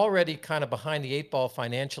they were already kind of behind the eight ball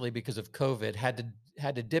financially because of COVID, had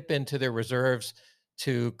to dip into their reserves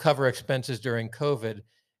to cover expenses during COVID.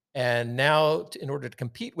 And now, in order to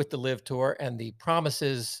compete with the LIV Tour and the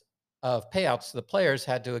promises of payouts to the players,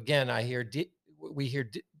 had to, again,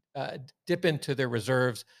 dip into their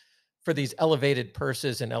reserves for these elevated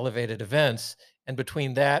purses and elevated events. And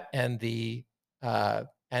between that and the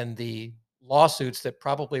lawsuits that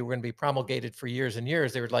probably were going to be promulgated for years and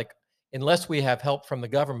years, they were like, unless we have help from the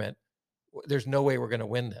government, there's no way we're going to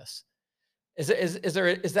win this. Is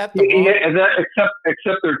that the wrong? Yeah,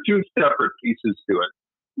 except there are two separate pieces to it.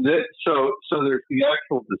 So there's the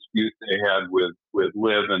actual dispute they had with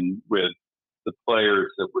LIV and with the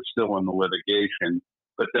players that were still in the litigation.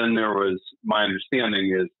 But then there was, my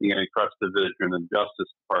understanding is, the Antitrust Division and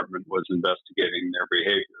Justice Department was investigating their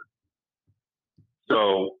behavior.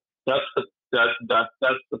 So that's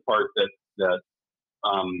the part that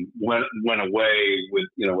went away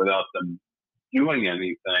without them doing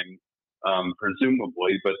anything,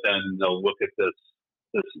 presumably. But then they'll look at this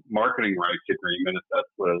this marketing rights agreement, if that's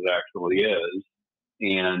what it actually is,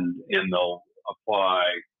 and they'll apply,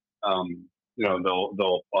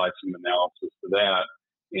 they'll apply some analysis to that.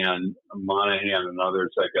 And Monahan and others,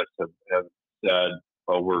 I guess, have said,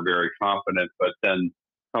 well, we're very confident, but then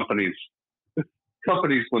companies,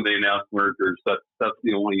 when they announce mergers, that's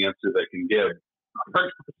the only answer they can give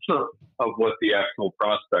of what the actual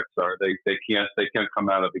prospects are. They can't come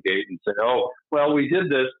out of the gate and say, oh, well, we did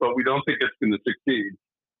this, but we don't think it's going to succeed.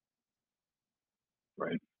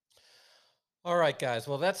 Right. All right, guys.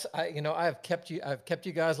 Well, I've kept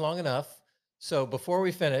you guys long enough. So before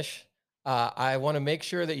we finish, I want to make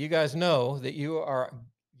sure that you guys know that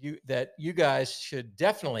you guys should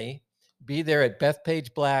definitely be there at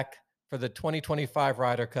Bethpage Black for the 2025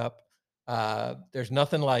 Ryder Cup. There's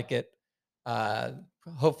nothing like it.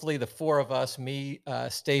 Hopefully the four of us, me,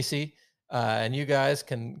 Stacy, and you guys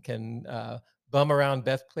can bum around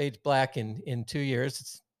Bethpage Black in 2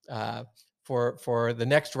 years. For the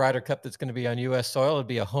next Ryder Cup that's going to be on U.S. soil. It'll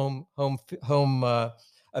be a home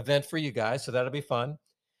event for you guys, so that'll be fun.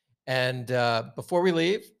 And before we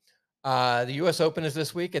leave, the U.S. Open is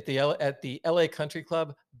this week at the LA Country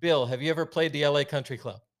Club. Bill, have you ever played the LA Country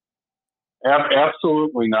Club?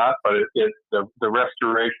 Absolutely not, but the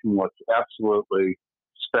restoration looks absolutely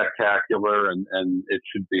spectacular, and it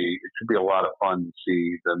should be a lot of fun to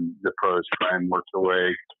see the pros try and work their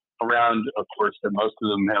way around, of course, that most of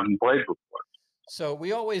them haven't played before. So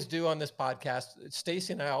we always do on this podcast,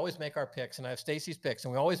 Stacy and I always make our picks, and I have Stacy's picks,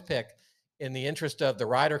 and we always pick in the interest of the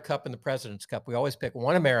Ryder Cup and the President's Cup. We always pick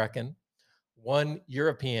one American, one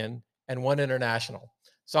European, and one international.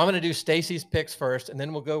 So I'm going to do Stacy's picks first, and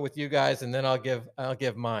then we'll go with you guys, and then I'll give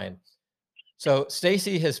mine. So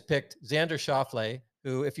Stacy has picked Xander Schauffele,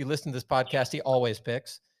 who, if you listen to this podcast, he always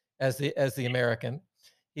picks as the American.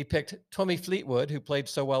 He picked Tommy Fleetwood, who played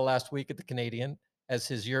so well last week at the Canadian, as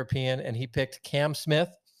his European, and he picked Cam Smith,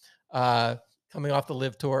 coming off the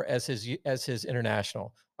LIV Tour, as his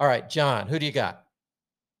international. All right, John, who do you got?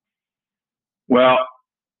 Well,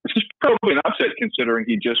 this is probably an upset considering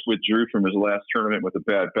he just withdrew from his last tournament with a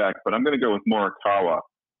bad back, but I'm going to go with Morikawa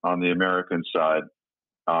on the American side.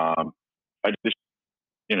 I just,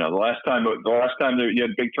 the last time that you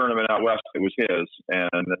had a big tournament out west, it was his, and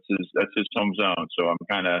that's his home zone. So I'm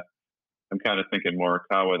kind of thinking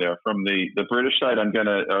Morikawa there. From the British side,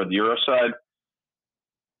 the Euro side,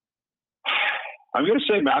 I'm gonna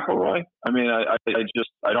say McIlroy. I mean, I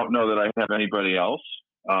don't know that I have anybody else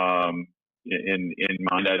in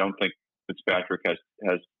mind. I don't think Fitzpatrick has.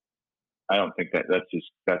 I don't think that's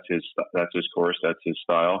his course. That's his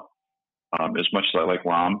style. As much as I like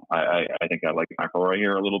Rahm, I think I like McIlroy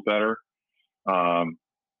here a little better. And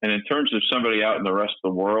in terms of somebody out in the rest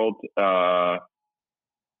of the world, I'm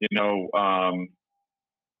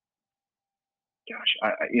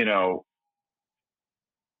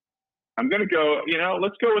going to go,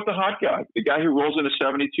 let's go with the hot guy, the guy who rolls in a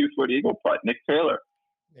 72-foot eagle putt, Nick Taylor,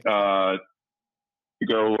 to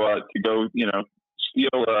go,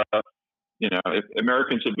 steal, if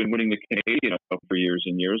Americans have been winning the Canadian for years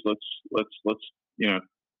and years, let's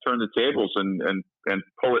turn the tables and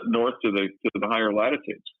pull it north to the higher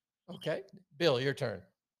latitudes. Okay. Bill, your turn.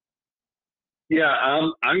 Yeah,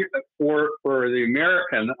 for the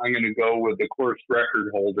American, I'm going to go with the course record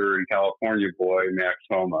holder and California boy, Max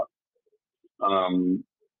Homa.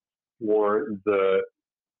 For the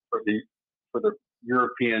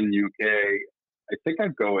European UK, I think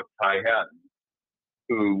I'd go with Ty Hatton,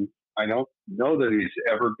 who I don't know that he's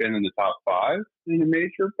ever been in the top 5 in a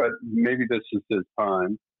major, but maybe this is his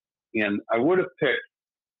time. And I would have picked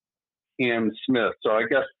Cam Smith, so I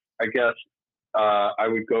guess I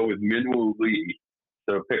would go with Minwoo Lee,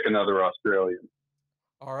 so pick another Australian.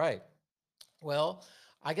 All right. Well,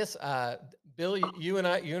 I guess Bill, you and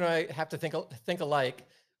I have to think alike.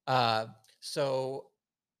 So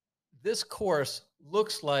this course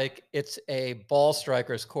looks like it's a ball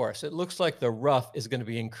striker's course. It looks like the rough is going to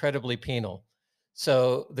be incredibly penal.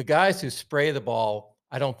 So the guys who spray the ball,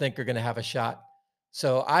 I don't think are going to have a shot.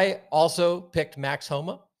 So I also picked Max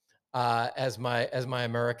Homa as my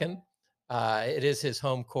American. It is his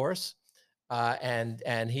home course,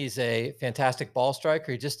 and he's a fantastic ball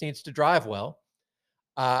striker. He just needs to drive well.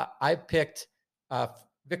 I picked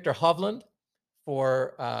Victor Hovland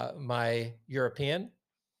for my European.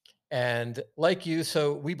 And like you,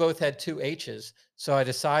 so we both had 2 H's. So I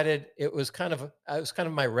decided it was kind of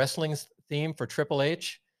my wrestling theme for Triple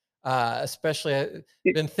H. Especially, I've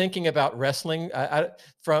been thinking about wrestling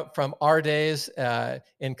from our days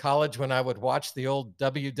in college when I would watch the old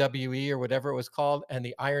WWE or whatever it was called, and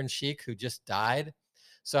the Iron Sheik who just died.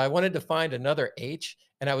 So I wanted to find another H,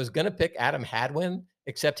 and I was going to pick Adam Hadwin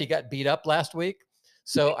except he got beat up last week.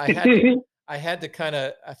 So I had to kind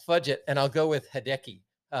of fudge it, and I'll go with Hideki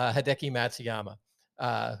Matsuyama,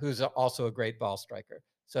 who's also a great ball striker.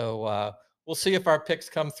 So we'll see if our picks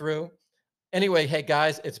come through. Anyway, hey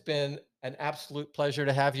guys, it's been an absolute pleasure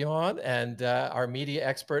to have you on, and our media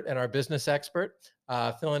expert and our business expert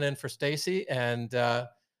filling in for Stacy. And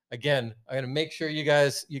again, I'm going to make sure you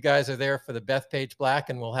guys are there for the Bethpage Black,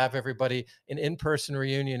 and we'll have everybody an in-person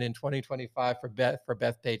reunion in 2025 for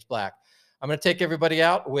Bethpage Black. I'm going to take everybody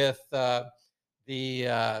out with the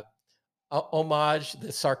homage,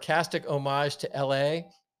 the sarcastic homage to LA,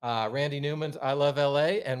 Randy Newman's "I Love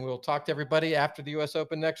LA," and we'll talk to everybody after the U.S.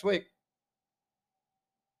 Open next week.